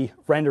 3D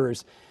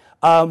renderers.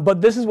 But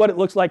this is what it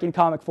looks like in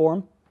comic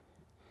form.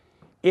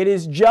 It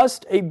is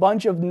just a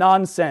bunch of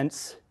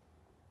nonsense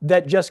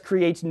that just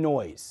creates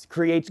noise,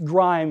 creates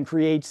grime,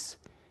 creates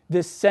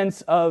this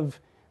sense of,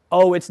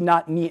 oh, it's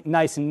not neat,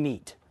 nice and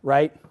neat,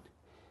 right?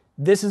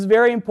 This is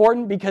very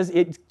important because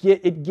it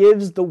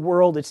gives the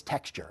world its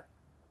texture.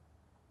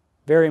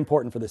 Very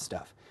important for this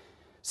stuff.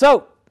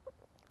 So,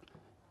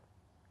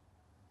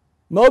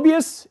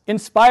 Moebius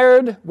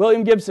inspired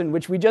William Gibson,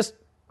 which we just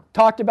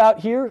talked about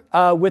here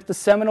with the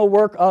seminal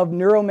work of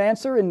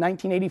Neuromancer in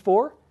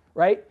 1984,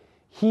 right?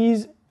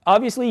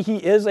 Obviously, he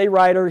is a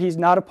writer. He's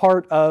not a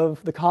part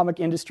of the comic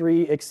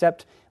industry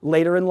except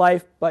later in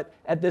life, but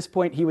at this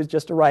point, he was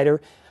just a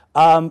writer.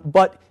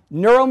 But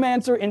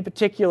Neuromancer in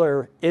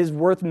particular is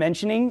worth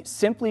mentioning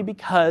simply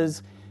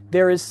because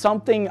there is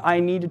something I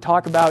need to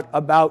talk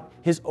about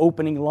his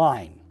opening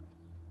line.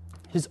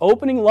 His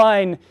opening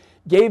line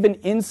gave an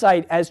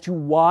insight as to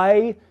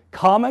why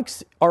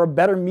comics are a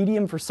better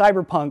medium for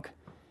cyberpunk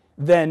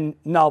than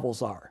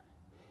novels are.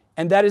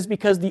 And that is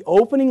because the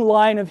opening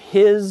line of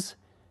his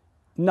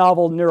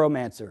novel,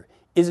 Neuromancer,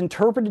 is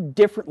interpreted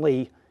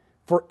differently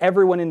for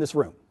everyone in this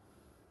room.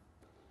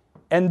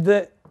 And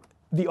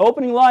the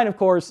opening line, of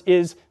course,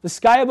 is the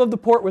sky above the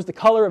port was the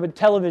color of a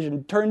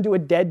television turned to a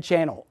dead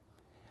channel.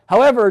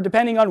 However,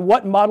 depending on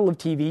what model of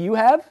TV you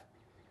have,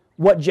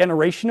 what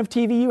generation of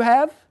TV you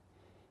have,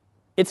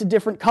 it's a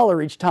different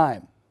color each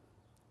time.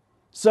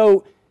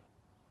 So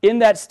in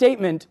that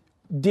statement,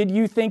 did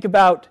you think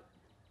about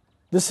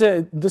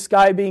the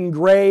sky being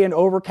gray and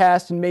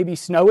overcast and maybe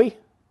snowy?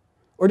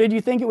 Or did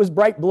you think it was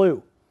bright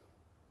blue,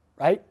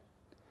 right?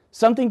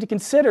 Something to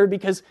consider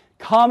because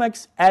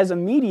comics as a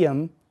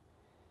medium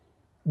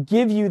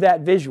give you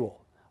that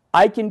visual.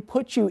 I can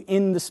put you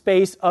in the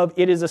space of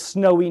it is a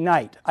snowy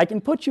night. I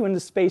can put you in the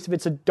space of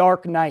it's a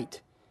dark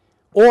night.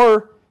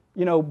 Or,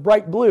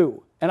 bright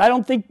blue. And I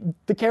don't think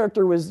the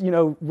character was,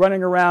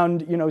 running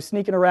around,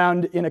 sneaking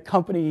around in a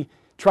company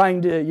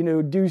trying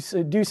to,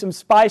 do some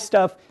spy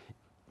stuff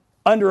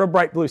under a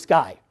bright blue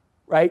sky,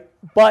 right?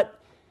 But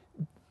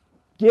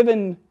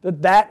given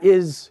that that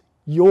is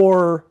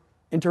your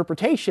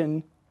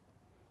interpretation,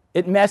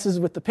 it messes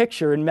with the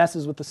picture and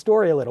messes with the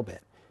story a little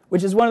bit,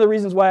 which is one of the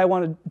reasons why I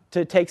wanted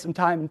to take some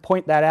time and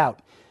point that out.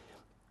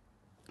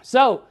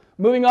 So,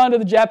 moving on to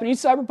the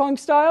Japanese cyberpunk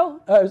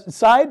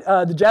side,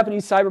 the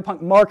Japanese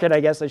cyberpunk market, I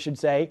guess I should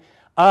say.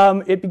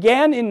 It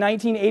began in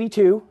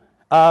 1982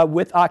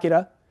 with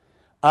Akira.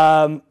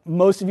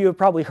 Most of you have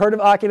probably heard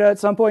of Akira at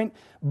some point,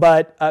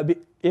 but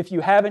if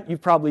you haven't,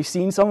 you've probably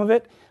seen some of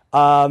it.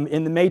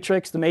 In The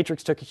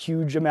Matrix took a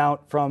huge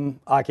amount from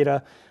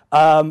Akira.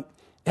 It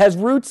has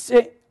roots,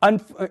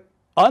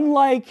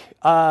 unlike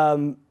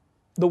the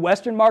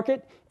Western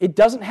market, it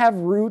doesn't have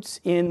roots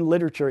in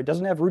literature. It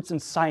doesn't have roots in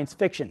science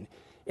fiction.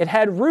 It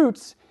had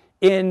roots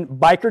in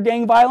biker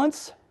gang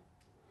violence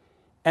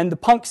and the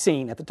punk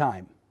scene at the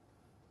time.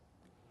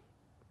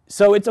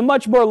 So it's a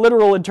much more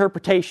literal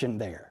interpretation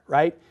there,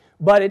 right?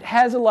 But it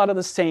has a lot of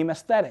the same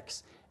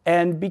aesthetics.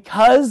 And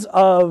because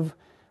of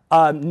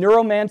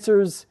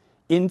Neuromancer's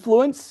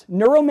influence,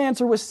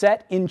 Neuromancer was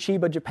set in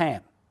Chiba,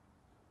 Japan.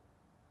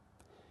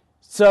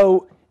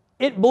 So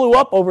it blew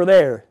up over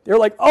there. They're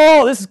like,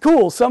 oh, this is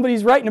cool.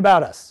 Somebody's writing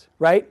about us,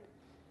 right?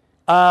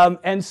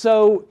 And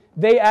so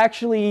they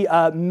actually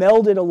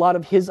melded a lot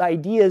of his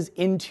ideas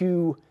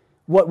into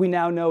what we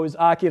now know as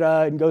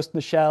Akira and Ghost in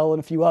the Shell and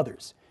a few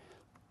others.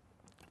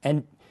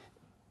 And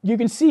you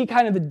can see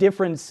kind of the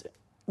difference.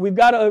 We've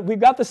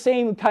got the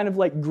same kind of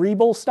like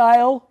Greeble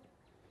style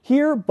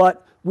here,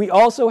 but we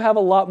also have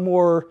a lot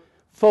more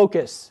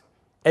focus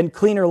and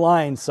cleaner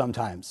lines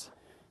sometimes.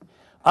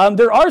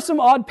 There are some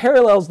odd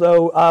parallels,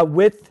 though,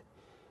 with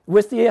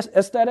the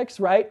aesthetics,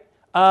 right?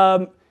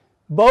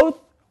 Both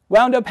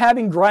wound up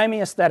having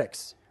grimy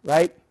aesthetics,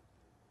 right?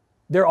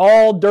 They're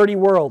all dirty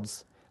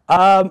worlds.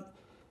 Both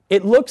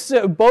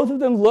of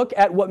them look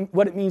at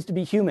what it means to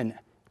be human.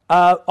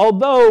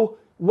 Although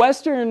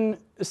Western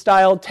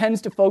style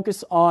tends to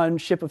focus on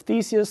Ship of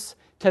Theseus,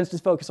 tends to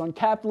focus on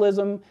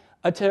capitalism,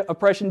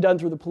 oppression done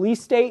through the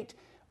police state.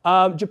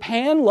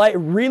 Japan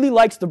really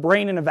likes the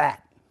brain in a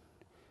vat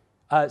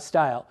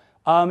style.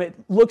 It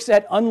looks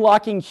at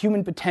unlocking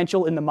human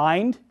potential in the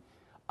mind,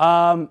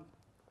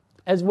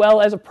 as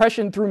well as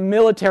oppression through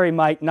military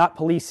might, not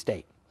police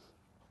state.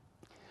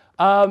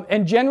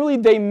 And generally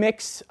they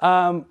mix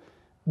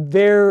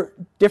their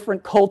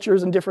different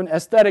cultures and different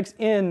aesthetics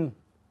in.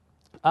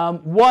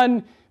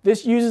 One,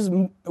 this uses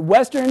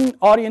Western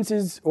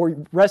audiences or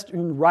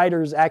Western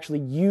writers actually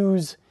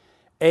use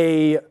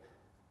a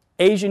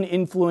Asian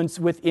influence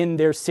within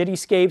their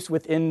cityscapes,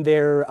 within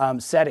their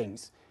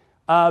settings.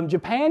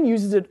 Japan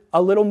uses it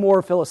a little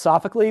more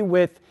philosophically,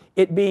 with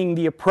it being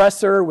the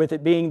oppressor, with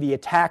it being the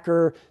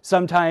attacker.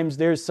 Sometimes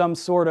there's some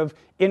sort of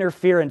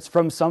interference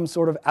from some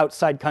sort of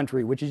outside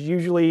country, which is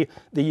usually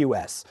the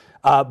US.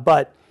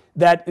 But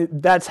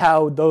that's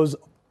how those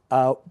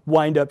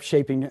wind up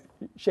shaping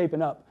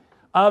up.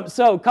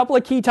 So a couple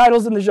of key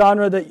titles in the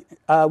genre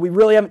that we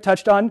really haven't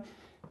touched on.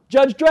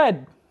 Judge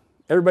Dredd.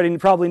 Everybody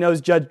probably knows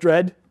Judge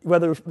Dredd,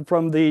 whether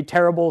from the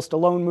terrible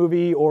Stallone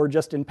movie or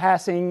just in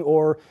passing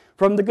or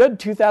from the good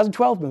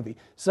 2012 movie.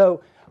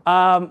 So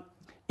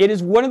it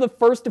is one of the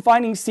first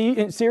defining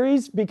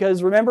series,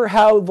 because remember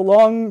how The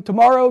Long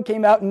Tomorrow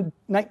came out in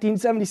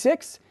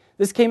 1976?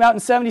 This came out in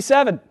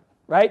 77,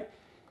 right?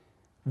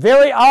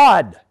 Very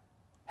odd.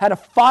 Had a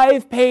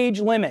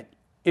 5-page limit.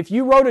 If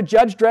you wrote a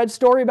Judge Dredd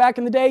story back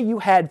in the day, you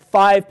had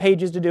 5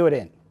 pages to do it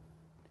in,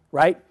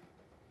 right?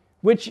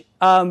 Which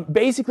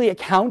basically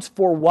accounts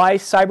for why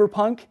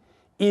cyberpunk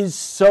is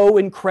so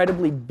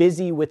incredibly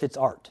busy with its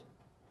art,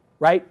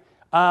 right?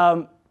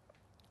 And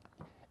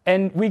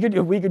we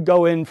could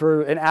go in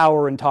for an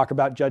hour and talk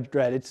about Judge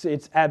Dredd.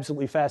 It's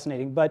absolutely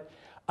fascinating. But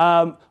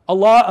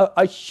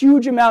a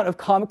huge amount of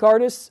comic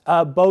artists,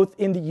 both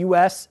in the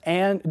U.S.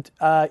 and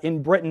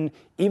in Britain,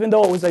 even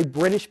though it was a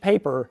British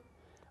paper,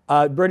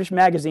 British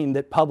magazine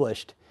that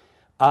published,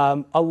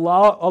 a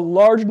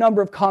large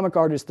number of comic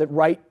artists that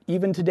write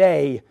even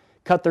today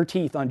cut their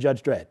teeth on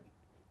Judge Dredd.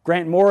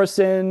 Grant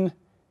Morrison,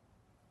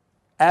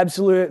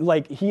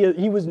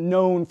 he was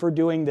known for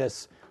doing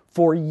this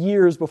for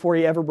years before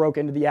he ever broke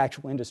into the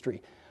actual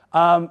industry.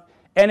 And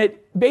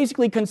it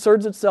basically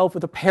concerns itself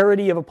with a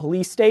parody of a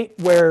police state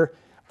where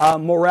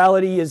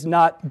morality is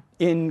not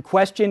in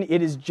question.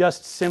 It is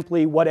just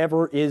simply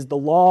whatever is the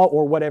law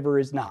or whatever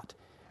is not,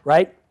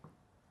 right?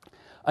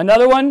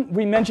 Another one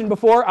we mentioned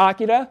before,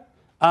 Akira.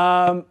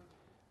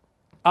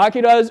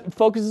 Akira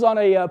focuses on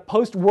a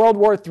post-World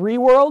War III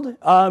world,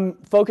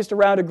 focused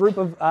around a group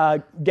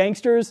of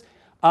gangsters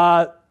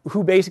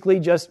who basically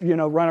just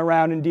run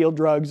around and deal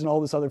drugs and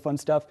all this other fun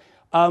stuff.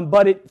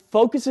 But it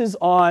focuses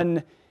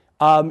on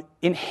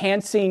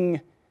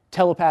enhancing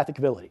telepathic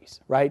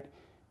abilities, right?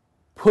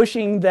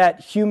 Pushing that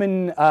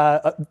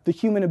the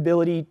human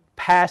ability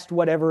past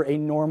whatever a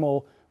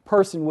normal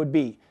person would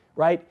be,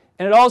 right?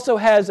 And it also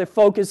has a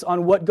focus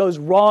on what goes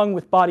wrong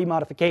with body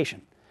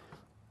modification.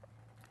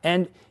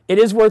 And it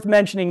is worth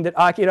mentioning that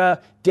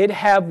Akira did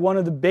have one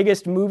of the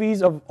biggest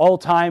movies of all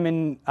time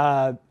in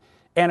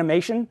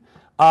animation.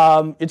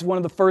 It's one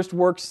of the first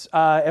works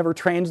ever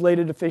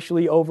translated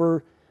officially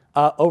over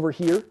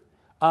here.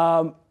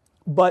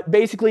 But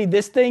basically,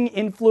 this thing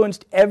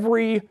influenced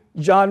every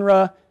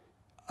genre,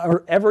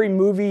 or every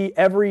movie,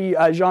 every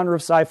genre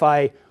of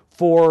sci-fi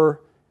for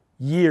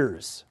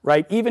years,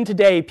 right? Even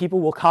today, people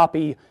will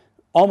copy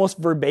almost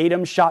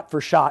verbatim, shot for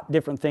shot,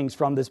 different things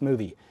from this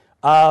movie.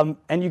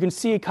 And you can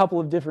see a couple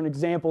of different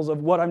examples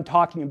of what I'm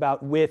talking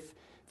about with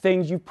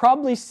things you've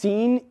probably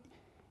seen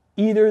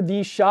either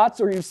these shots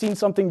or you've seen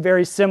something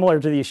very similar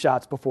to these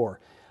shots before.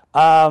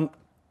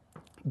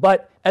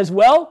 But as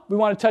well, we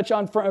want to touch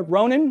on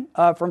Ronin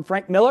from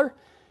Frank Miller.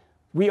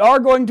 We are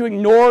going to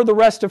ignore the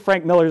rest of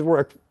Frank Miller's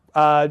work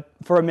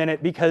for a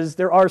minute because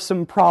there are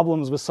some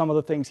problems with some of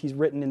the things he's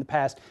written in the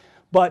past.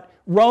 But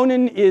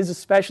Ronin is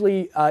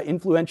especially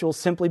influential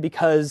simply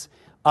because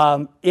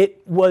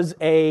it was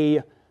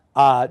a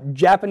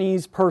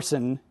Japanese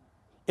person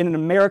in an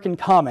American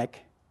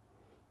comic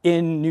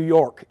in New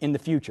York in the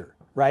future,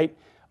 right?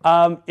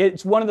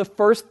 It's one of the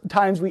first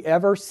times we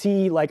ever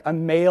see like a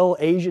male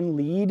Asian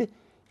lead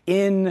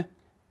in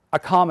a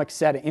comic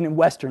setting, in a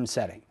Western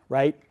setting,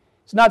 right?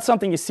 It's not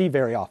something you see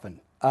very often.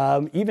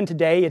 Even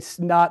today, it's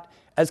not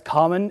as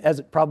common as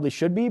it probably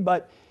should be,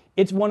 but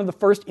it's one of the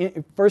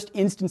first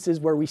instances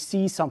where we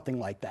see something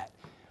like that.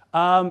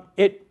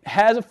 It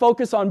has a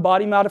focus on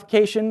body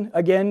modification,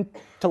 again,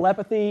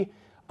 telepathy,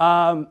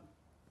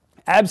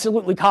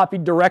 absolutely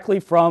copied directly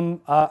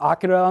from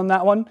Akira on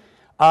that one,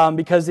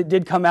 because it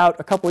did come out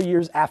a couple of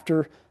years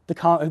after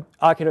the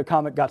Akira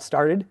comic got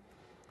started.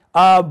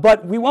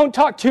 But we won't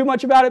talk too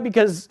much about it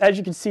because, as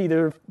you can see,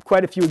 there are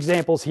quite a few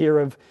examples here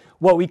of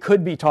what we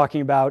could be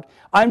talking about.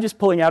 I'm just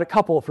pulling out a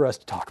couple for us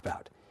to talk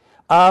about.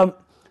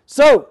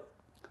 So,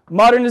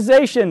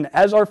 modernization.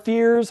 As our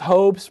fears,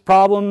 hopes,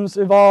 problems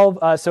evolve,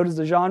 so does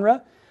the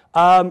genre.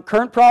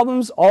 Current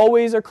problems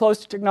always are close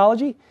to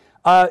technology,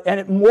 and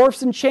it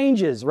morphs and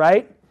changes,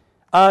 right?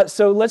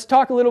 So let's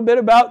talk a little bit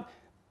about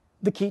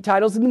the key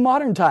titles in the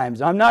modern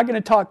times. I'm not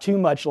going to talk too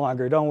much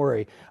longer, don't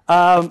worry.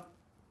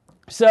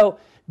 So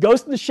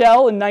Ghost in the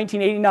Shell in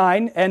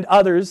 1989 and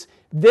others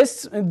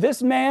This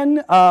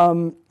man,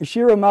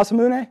 Ishiro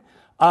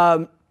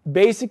Masamune,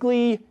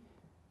 basically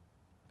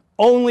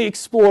only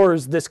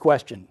explores this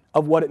question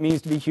of what it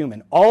means to be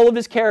human. All of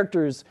his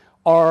characters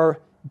are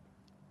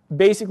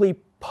basically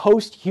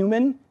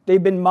post-human.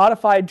 They've been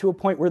modified to a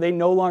point where they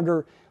no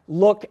longer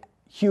look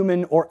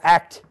human or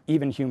act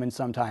even human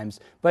sometimes.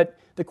 But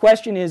the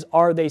question is,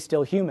 are they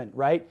still human,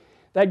 right?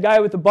 That guy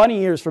with the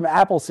bunny ears from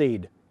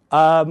Appleseed,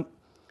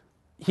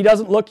 he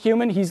doesn't look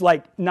human. He's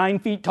like 9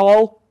 feet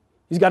tall.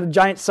 He's got a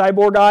giant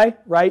cyborg eye,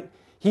 right?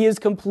 He is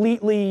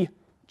completely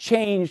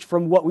changed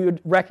from what we would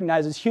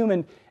recognize as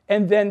human.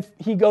 And then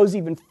he goes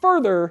even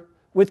further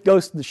with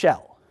Ghost of the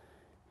Shell.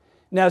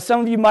 Now, some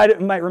of you might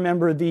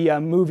remember the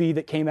movie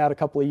that came out a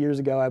couple of years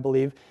ago, I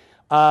believe,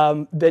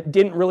 that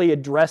didn't really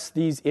address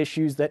these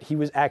issues that he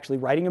was actually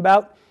writing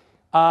about.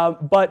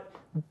 But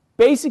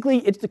basically,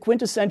 it's the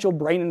quintessential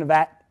brain in a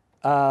vat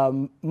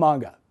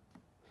manga.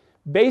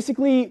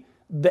 Basically,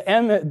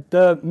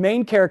 the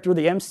main character,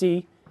 the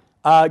MC,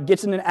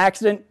 gets in an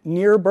accident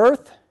near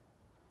birth,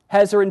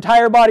 has her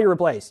entire body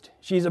replaced.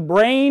 She's a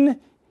brain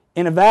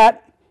in a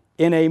vat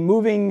in a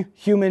moving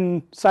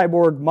human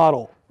cyborg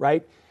model,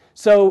 right?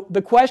 So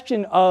the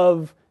question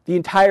of the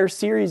entire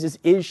series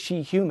is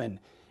she human?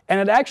 And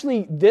it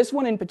actually, this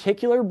one in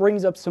particular,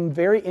 brings up some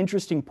very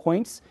interesting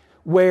points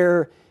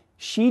where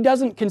she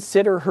doesn't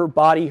consider her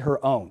body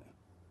her own.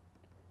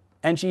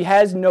 And she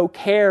has no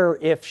care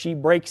if she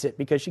breaks it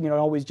because she can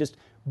always just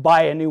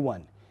buy a new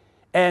one.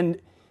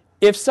 And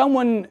if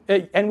someone,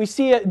 and we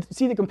see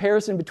the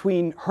comparison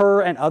between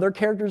her and other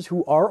characters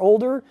who are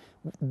older,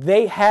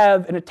 they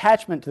have an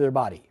attachment to their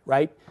body,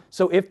 right?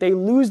 So if they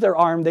lose their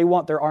arm, they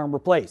want their arm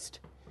replaced.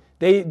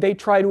 They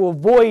try to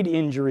avoid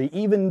injury,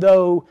 even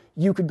though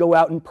you could go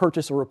out and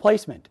purchase a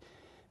replacement.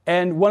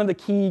 And one of the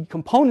key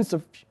components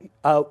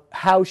of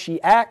how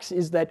she acts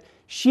is that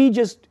she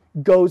just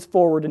goes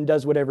forward and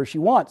does whatever she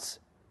wants,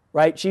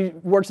 right? She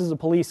works as a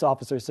police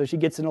officer, so she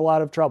gets in a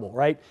lot of trouble,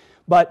 right?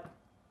 But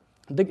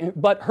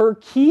her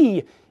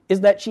key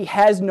is that she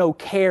has no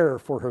care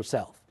for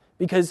herself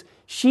because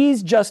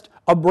she's just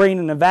a brain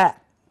in a vat.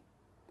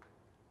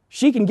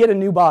 She can get a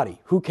new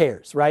body, who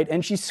cares, right?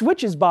 And she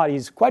switches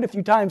bodies quite a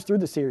few times through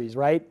the series,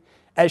 right,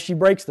 as she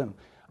breaks them.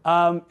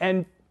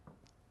 And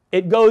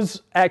it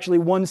goes actually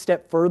one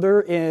step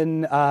further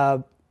in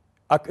the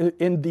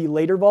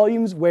later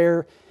volumes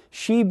where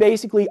she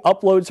basically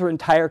uploads her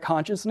entire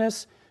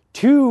consciousness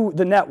to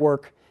the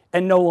network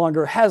and no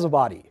longer has a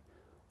body.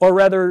 Or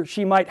rather,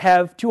 she might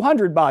have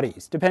 200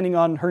 bodies, depending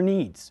on her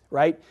needs,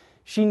 right?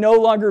 She no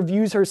longer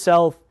views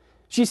herself,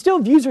 she still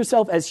views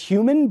herself as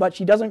human, but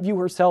she doesn't view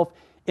herself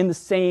in the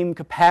same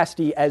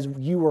capacity as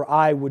you or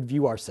I would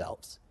view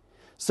ourselves.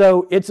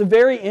 So it's a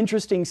very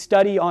interesting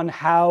study on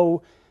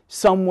how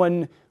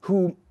someone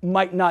who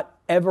might not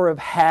ever have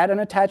had an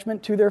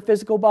attachment to their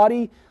physical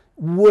body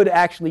would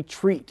actually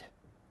treat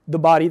the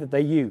body that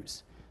they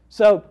use.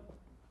 So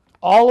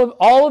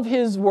all of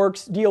his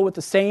works deal with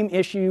the same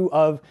issue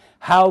of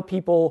how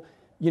people,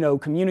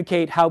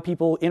 communicate, how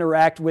people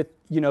interact with,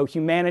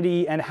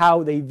 humanity, and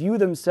how they view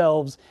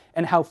themselves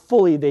and how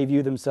fully they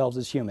view themselves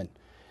as human.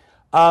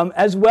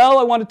 As well,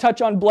 I want to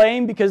touch on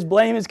blame because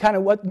blame is kind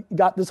of what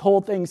got this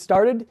whole thing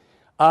started.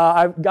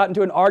 I've gotten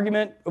into an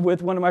argument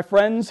with one of my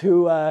friends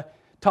who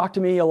talked to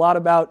me a lot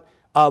about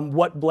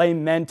what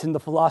blame meant and the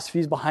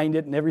philosophies behind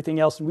it and everything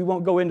else, and we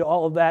won't go into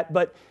all of that,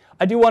 but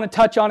I do want to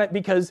touch on it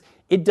because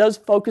it does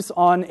focus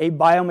on a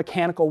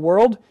biomechanical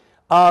world,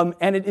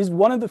 and it is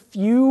one of the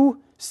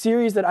few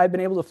series that I've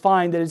been able to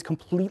find that is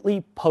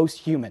completely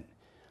post-human.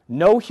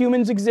 No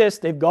humans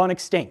exist, they've gone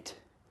extinct.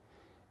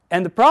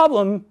 And the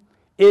problem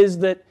is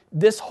that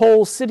this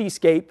whole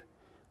cityscape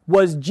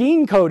was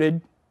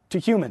gene-coded to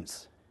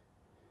humans.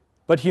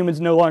 But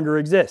humans no longer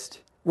exist.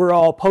 We're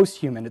all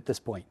post-human at this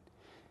point.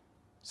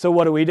 So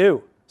what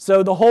do?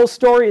 So the whole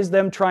story is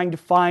them trying to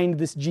find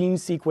this gene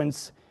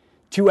sequence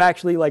to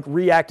actually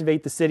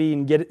reactivate the city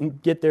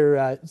and get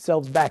their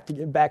selves back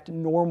to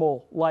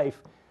normal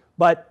life.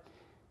 But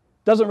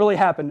doesn't really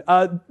happen.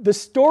 The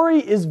story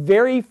is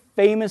very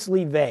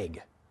famously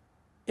vague.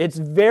 It's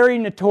very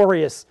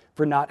notorious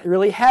for not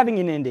really having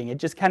an ending. It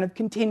just kind of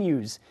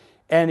continues,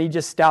 and he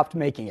just stopped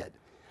making it.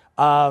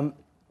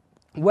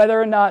 Whether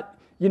or not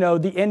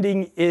the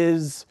ending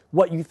is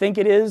what you think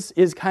it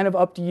is kind of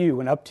up to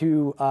you and up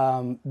to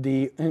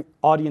the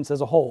audience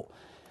as a whole.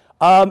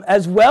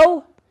 As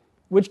well,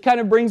 which kind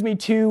of brings me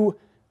to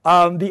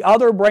the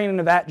other brain in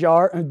a vat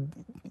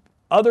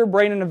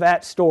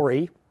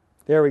story.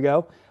 There we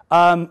go.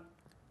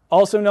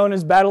 Also known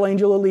as Battle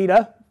Angel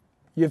Alita.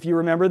 If you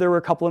remember, there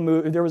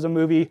was a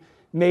movie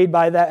made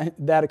by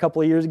that a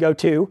couple of years ago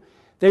too.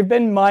 They've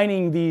been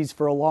mining these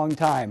for a long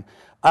time.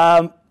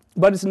 But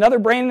it's another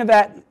brain in a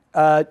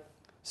vat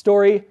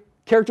story.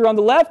 Character on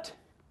the left,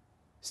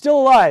 still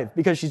alive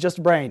because she's just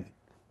a brain,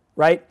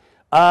 right?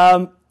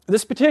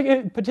 This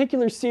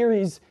particular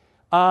series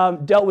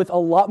dealt with a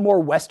lot more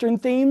Western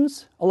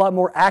themes, a lot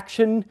more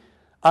action,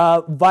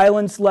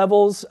 violence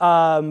levels,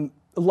 a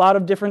lot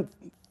of different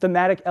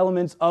thematic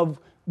elements of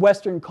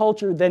Western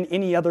culture than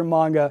any other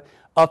manga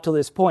up to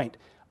this point.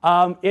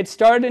 It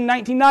started in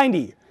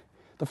 1990.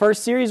 The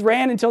first series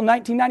ran until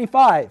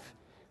 1995.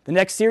 The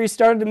next series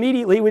started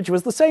immediately, which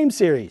was the same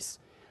series.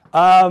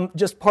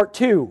 Just part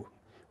 2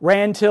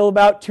 ran till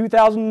about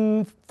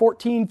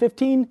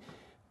 2014-15.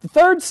 The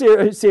third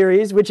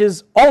series, which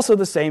is also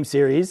the same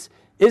series,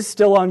 is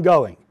still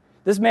ongoing.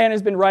 This man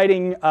has been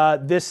writing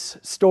this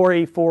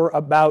story for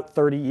about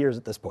 30 years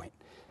at this point.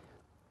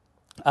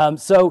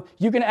 So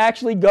you can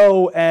actually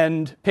go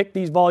and pick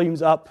these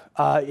volumes up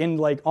in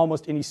like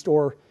almost any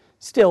store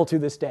still to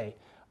this day.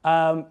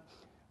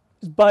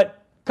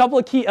 But a couple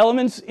of key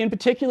elements in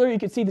particular, you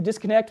can see the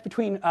disconnect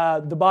between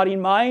the body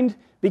and mind,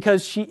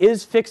 because she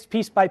is fixed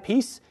piece by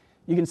piece.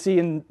 You can see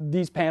in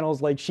these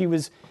panels, like she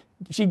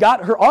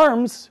got her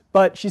arms,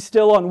 but she's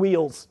still on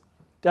wheels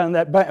down in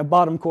that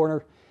bottom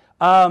corner.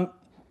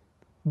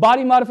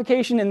 Body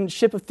modification in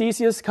Ship of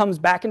Theseus comes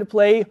back into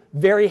play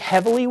very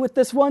heavily with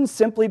this one,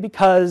 simply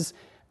because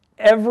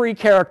every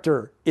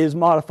character is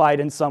modified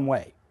in some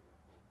way.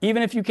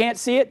 Even if you can't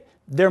see it,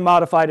 they're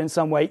modified in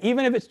some way,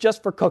 even if it's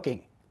just for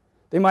cooking.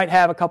 They might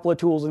have a couple of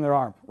tools in their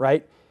arm,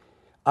 right?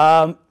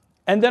 And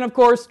then, of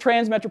course,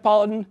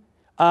 Transmetropolitan,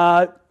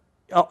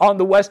 on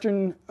the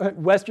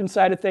Western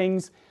side of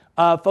things,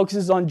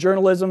 focuses on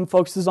journalism,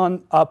 focuses on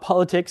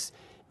politics.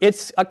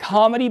 It's a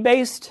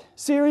comedy-based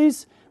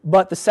series,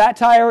 but the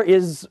satire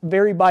is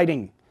very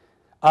biting.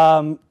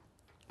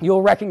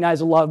 You'll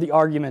recognize a lot of the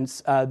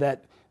arguments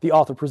that the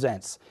author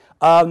presents.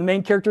 The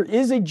main character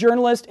is a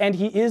journalist, and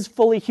he is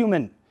fully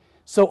human.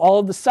 So all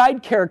of the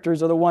side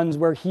characters are the ones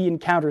where he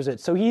encounters it.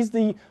 So he's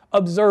the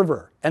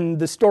observer and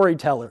the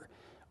storyteller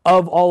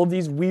of all of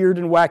these weird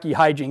and wacky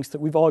hijinks that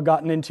we've all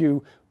gotten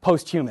into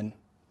post-human.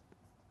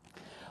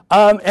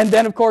 And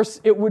then, of course,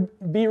 it would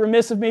be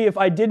remiss of me if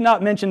I did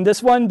not mention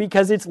this one,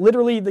 because it's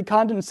literally the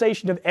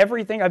condensation of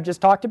everything I've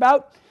just talked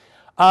about.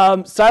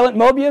 Silent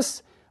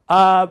Mobius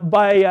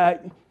by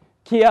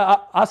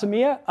Kiya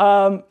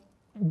Asamiya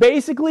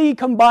basically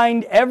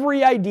combined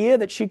every idea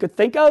that she could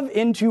think of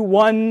into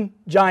one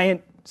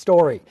giant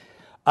story.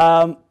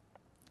 And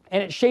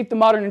it shaped the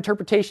modern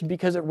interpretation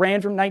because it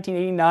ran from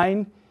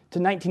 1989 to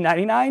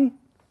 1999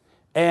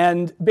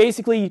 and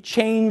basically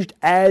changed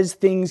as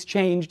things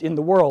changed in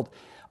the world.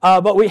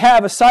 But we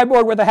have a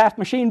cyborg with a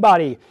half-machine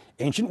body,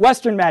 ancient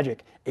Western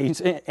magic,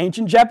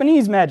 ancient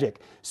Japanese magic,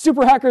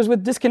 super hackers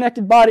with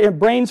disconnected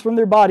brains from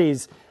their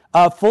bodies,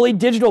 fully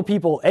digital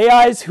people,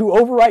 AIs who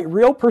overwrite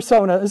real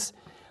personas,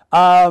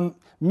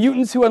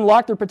 mutants who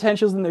unlock their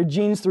potentials and their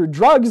genes through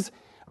drugs,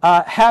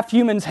 half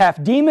humans,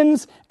 half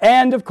demons,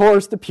 and of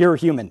course the pure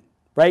human,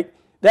 right?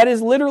 That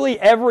is literally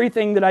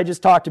everything that I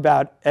just talked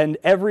about, and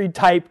every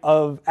type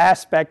of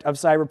aspect of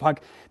cyberpunk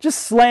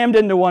just slammed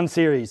into one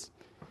series.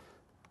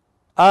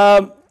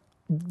 And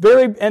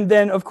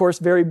then, of course,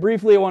 very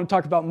briefly, I want to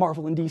talk about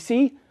Marvel and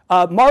DC.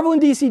 Marvel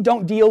and DC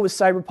don't deal with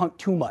cyberpunk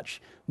too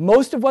much.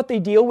 Most of what they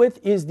deal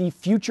with is the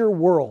future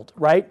world,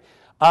 right?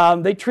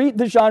 They treat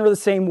the genre the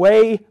same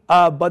way,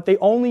 but they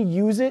only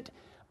use it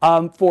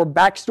for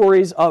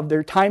backstories of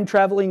their time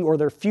traveling or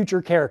their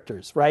future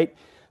characters, right?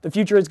 The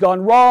future has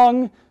gone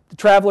wrong. The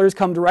travelers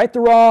come to right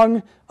the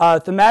wrong.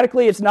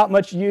 Thematically, it's not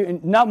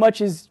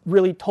much is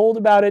really told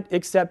about it,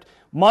 except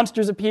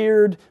monsters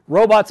appeared,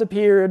 robots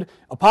appeared,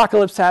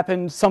 apocalypse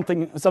happened,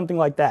 something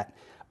like that.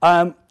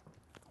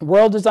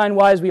 World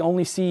design-wise, we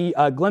only see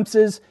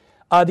glimpses.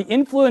 The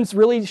influence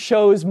really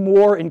shows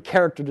more in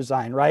character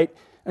design, right?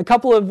 And a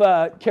couple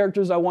of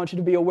characters I want you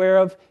to be aware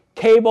of: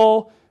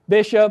 Cable,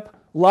 Bishop,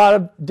 a lot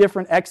of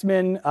different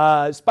X-Men,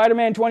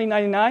 Spider-Man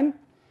 2099.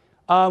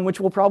 Which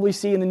we'll probably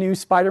see in the new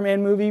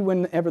Spider-Man movie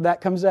whenever that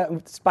comes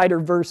out,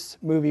 Spider-Verse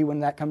movie when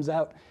that comes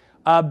out.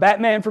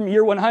 Batman from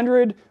Year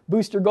 100,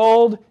 Booster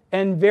Gold,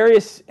 and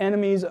various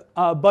enemies,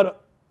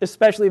 but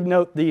especially of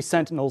note the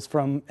Sentinels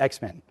from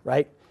X-Men,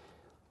 right?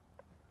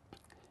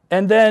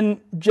 And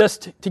then,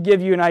 just to give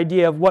you an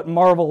idea of what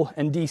Marvel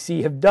and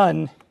DC have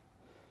done,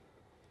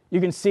 you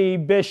can see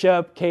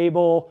Bishop,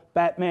 Cable,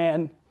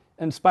 Batman,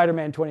 and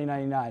Spider-Man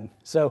 2099.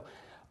 So,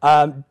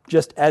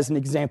 just as an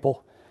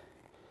example.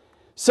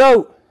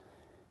 So,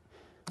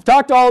 we've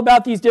talked all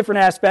about these different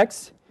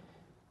aspects.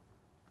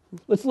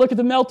 Let's look at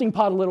the melting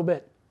pot a little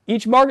bit.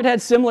 Each market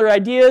had similar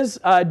ideas,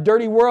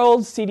 dirty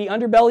worlds, seedy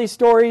underbelly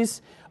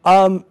stories.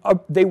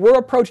 They were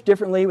approached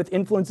differently, with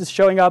influences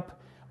showing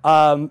up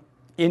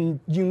in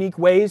unique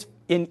ways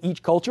in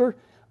each culture.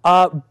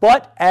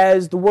 But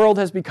as the world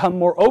has become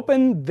more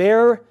open,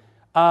 their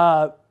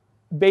genre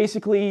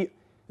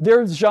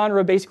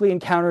basically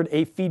encountered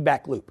a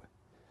feedback loop.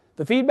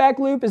 The feedback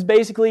loop is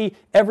basically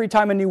every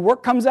time a new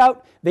work comes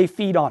out, they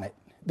feed on it.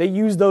 They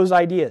use those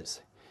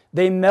ideas.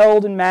 They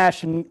meld and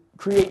mash and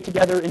create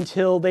together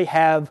until they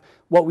have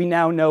what we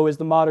now know as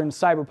the modern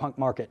cyberpunk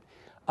market.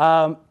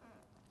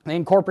 They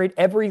incorporate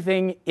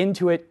everything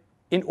into it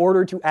in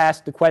order to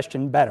ask the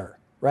question better,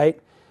 right?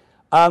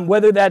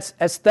 Whether that's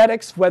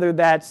aesthetics, whether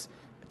that's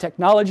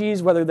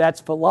technologies, whether that's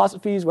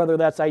philosophies, whether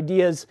that's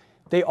ideas,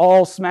 they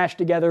all smash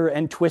together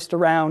and twist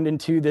around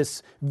into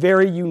this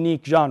very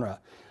unique genre.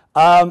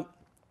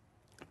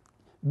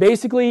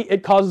 Basically,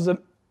 it causes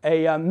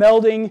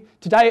melding.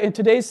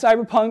 Today's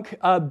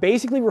cyberpunk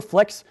basically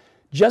reflects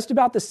just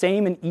about the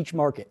same in each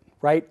market,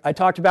 right? I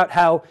talked about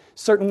how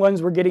certain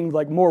ones were getting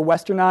like more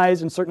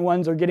westernized and certain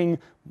ones are getting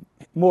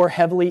more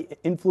heavily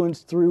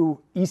influenced through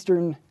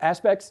Eastern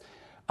aspects.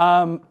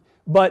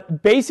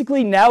 But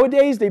basically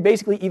nowadays, they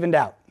basically evened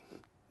out.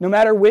 No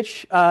matter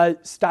which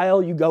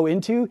style you go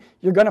into,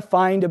 you're going to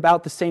find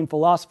about the same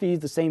philosophies,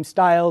 the same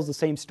styles, the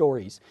same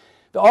stories.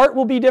 The art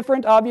will be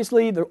different,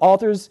 obviously. The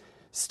author's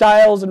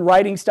styles and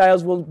writing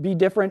styles will be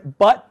different,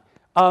 but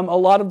a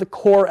lot of the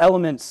core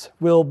elements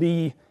will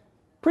be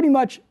pretty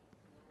much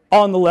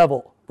on the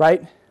level,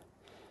 right?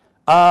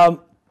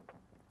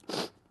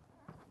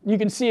 You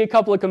can see a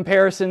couple of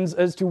comparisons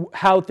as to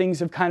how things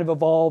have kind of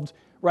evolved,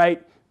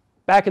 right?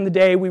 Back in the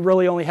day, we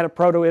really only had a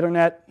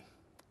proto-internet.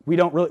 We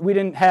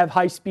didn't have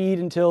high speed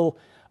until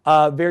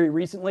very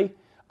recently.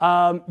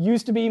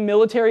 Used to be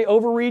military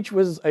overreach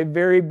was a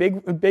very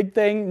big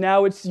thing.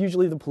 Now it's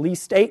usually the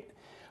police state.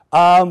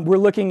 We're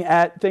looking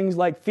at things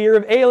like fear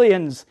of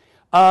aliens.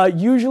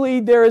 Usually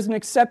there is an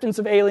acceptance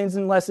of aliens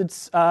unless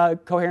it's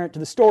coherent to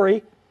the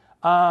story.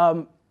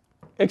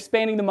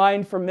 Expanding the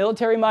mind from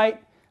military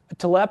might,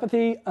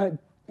 telepathy,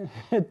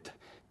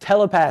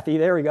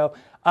 there we go.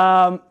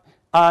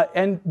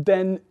 And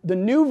then the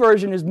new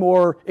version is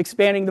more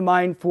expanding the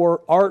mind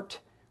for art,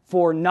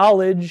 for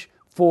knowledge,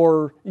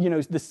 for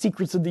the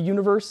secrets of the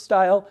universe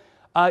style.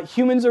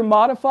 Humans are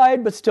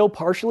modified, but still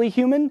partially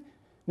human,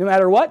 no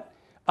matter what.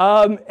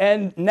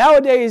 And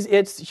nowadays,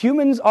 it's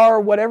humans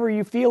are whatever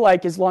you feel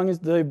like as long as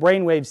the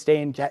brainwaves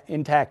stay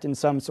intact in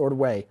some sort of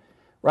way,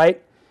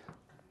 right?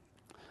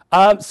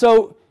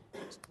 So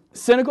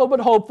cynical but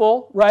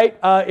hopeful, right?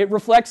 It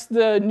reflects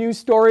the news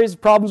stories,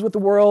 problems with the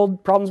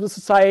world, problems with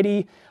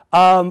society.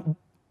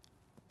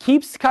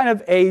 Keeps kind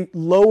of a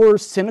lower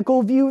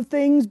cynical view of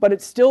things, but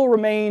it still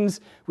remains,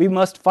 we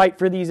must fight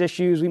for these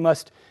issues, we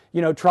must,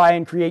 try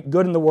and create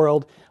good in the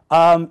world.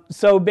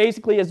 So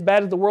basically, as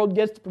bad as the world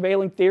gets, the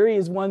prevailing theory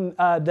is one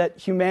that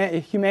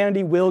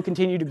humanity will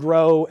continue to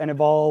grow and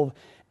evolve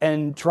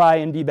and try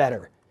and be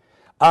better.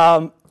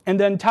 And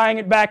then tying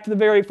it back to the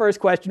very first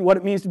question, what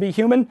it means to be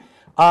human,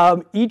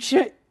 each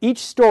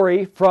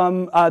story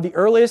from the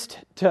earliest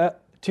to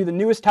the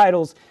newest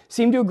titles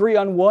seem to agree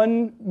on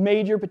one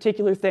major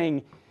particular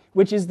thing,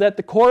 which is that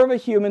the core of a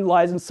human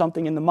lies in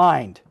something in the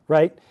mind,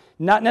 right?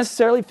 Not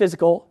necessarily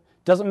physical.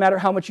 Doesn't matter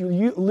how much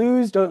you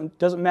lose.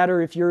 Doesn't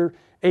matter if you're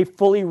a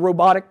fully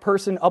robotic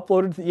person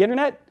uploaded to the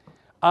internet.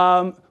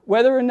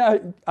 Whether or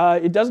not,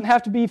 it doesn't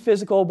have to be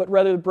physical, but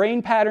rather the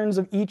brain patterns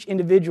of each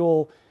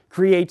individual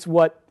creates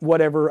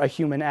whatever a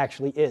human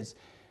actually is.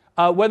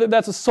 Whether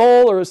that's a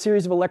soul or a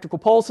series of electrical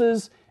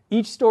pulses,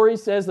 each story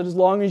says that as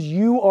long as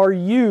you are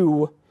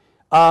you,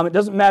 it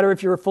doesn't matter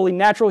if you're a fully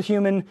natural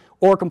human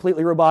or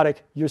completely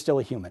robotic, you're still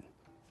a human.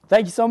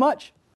 Thank you so much.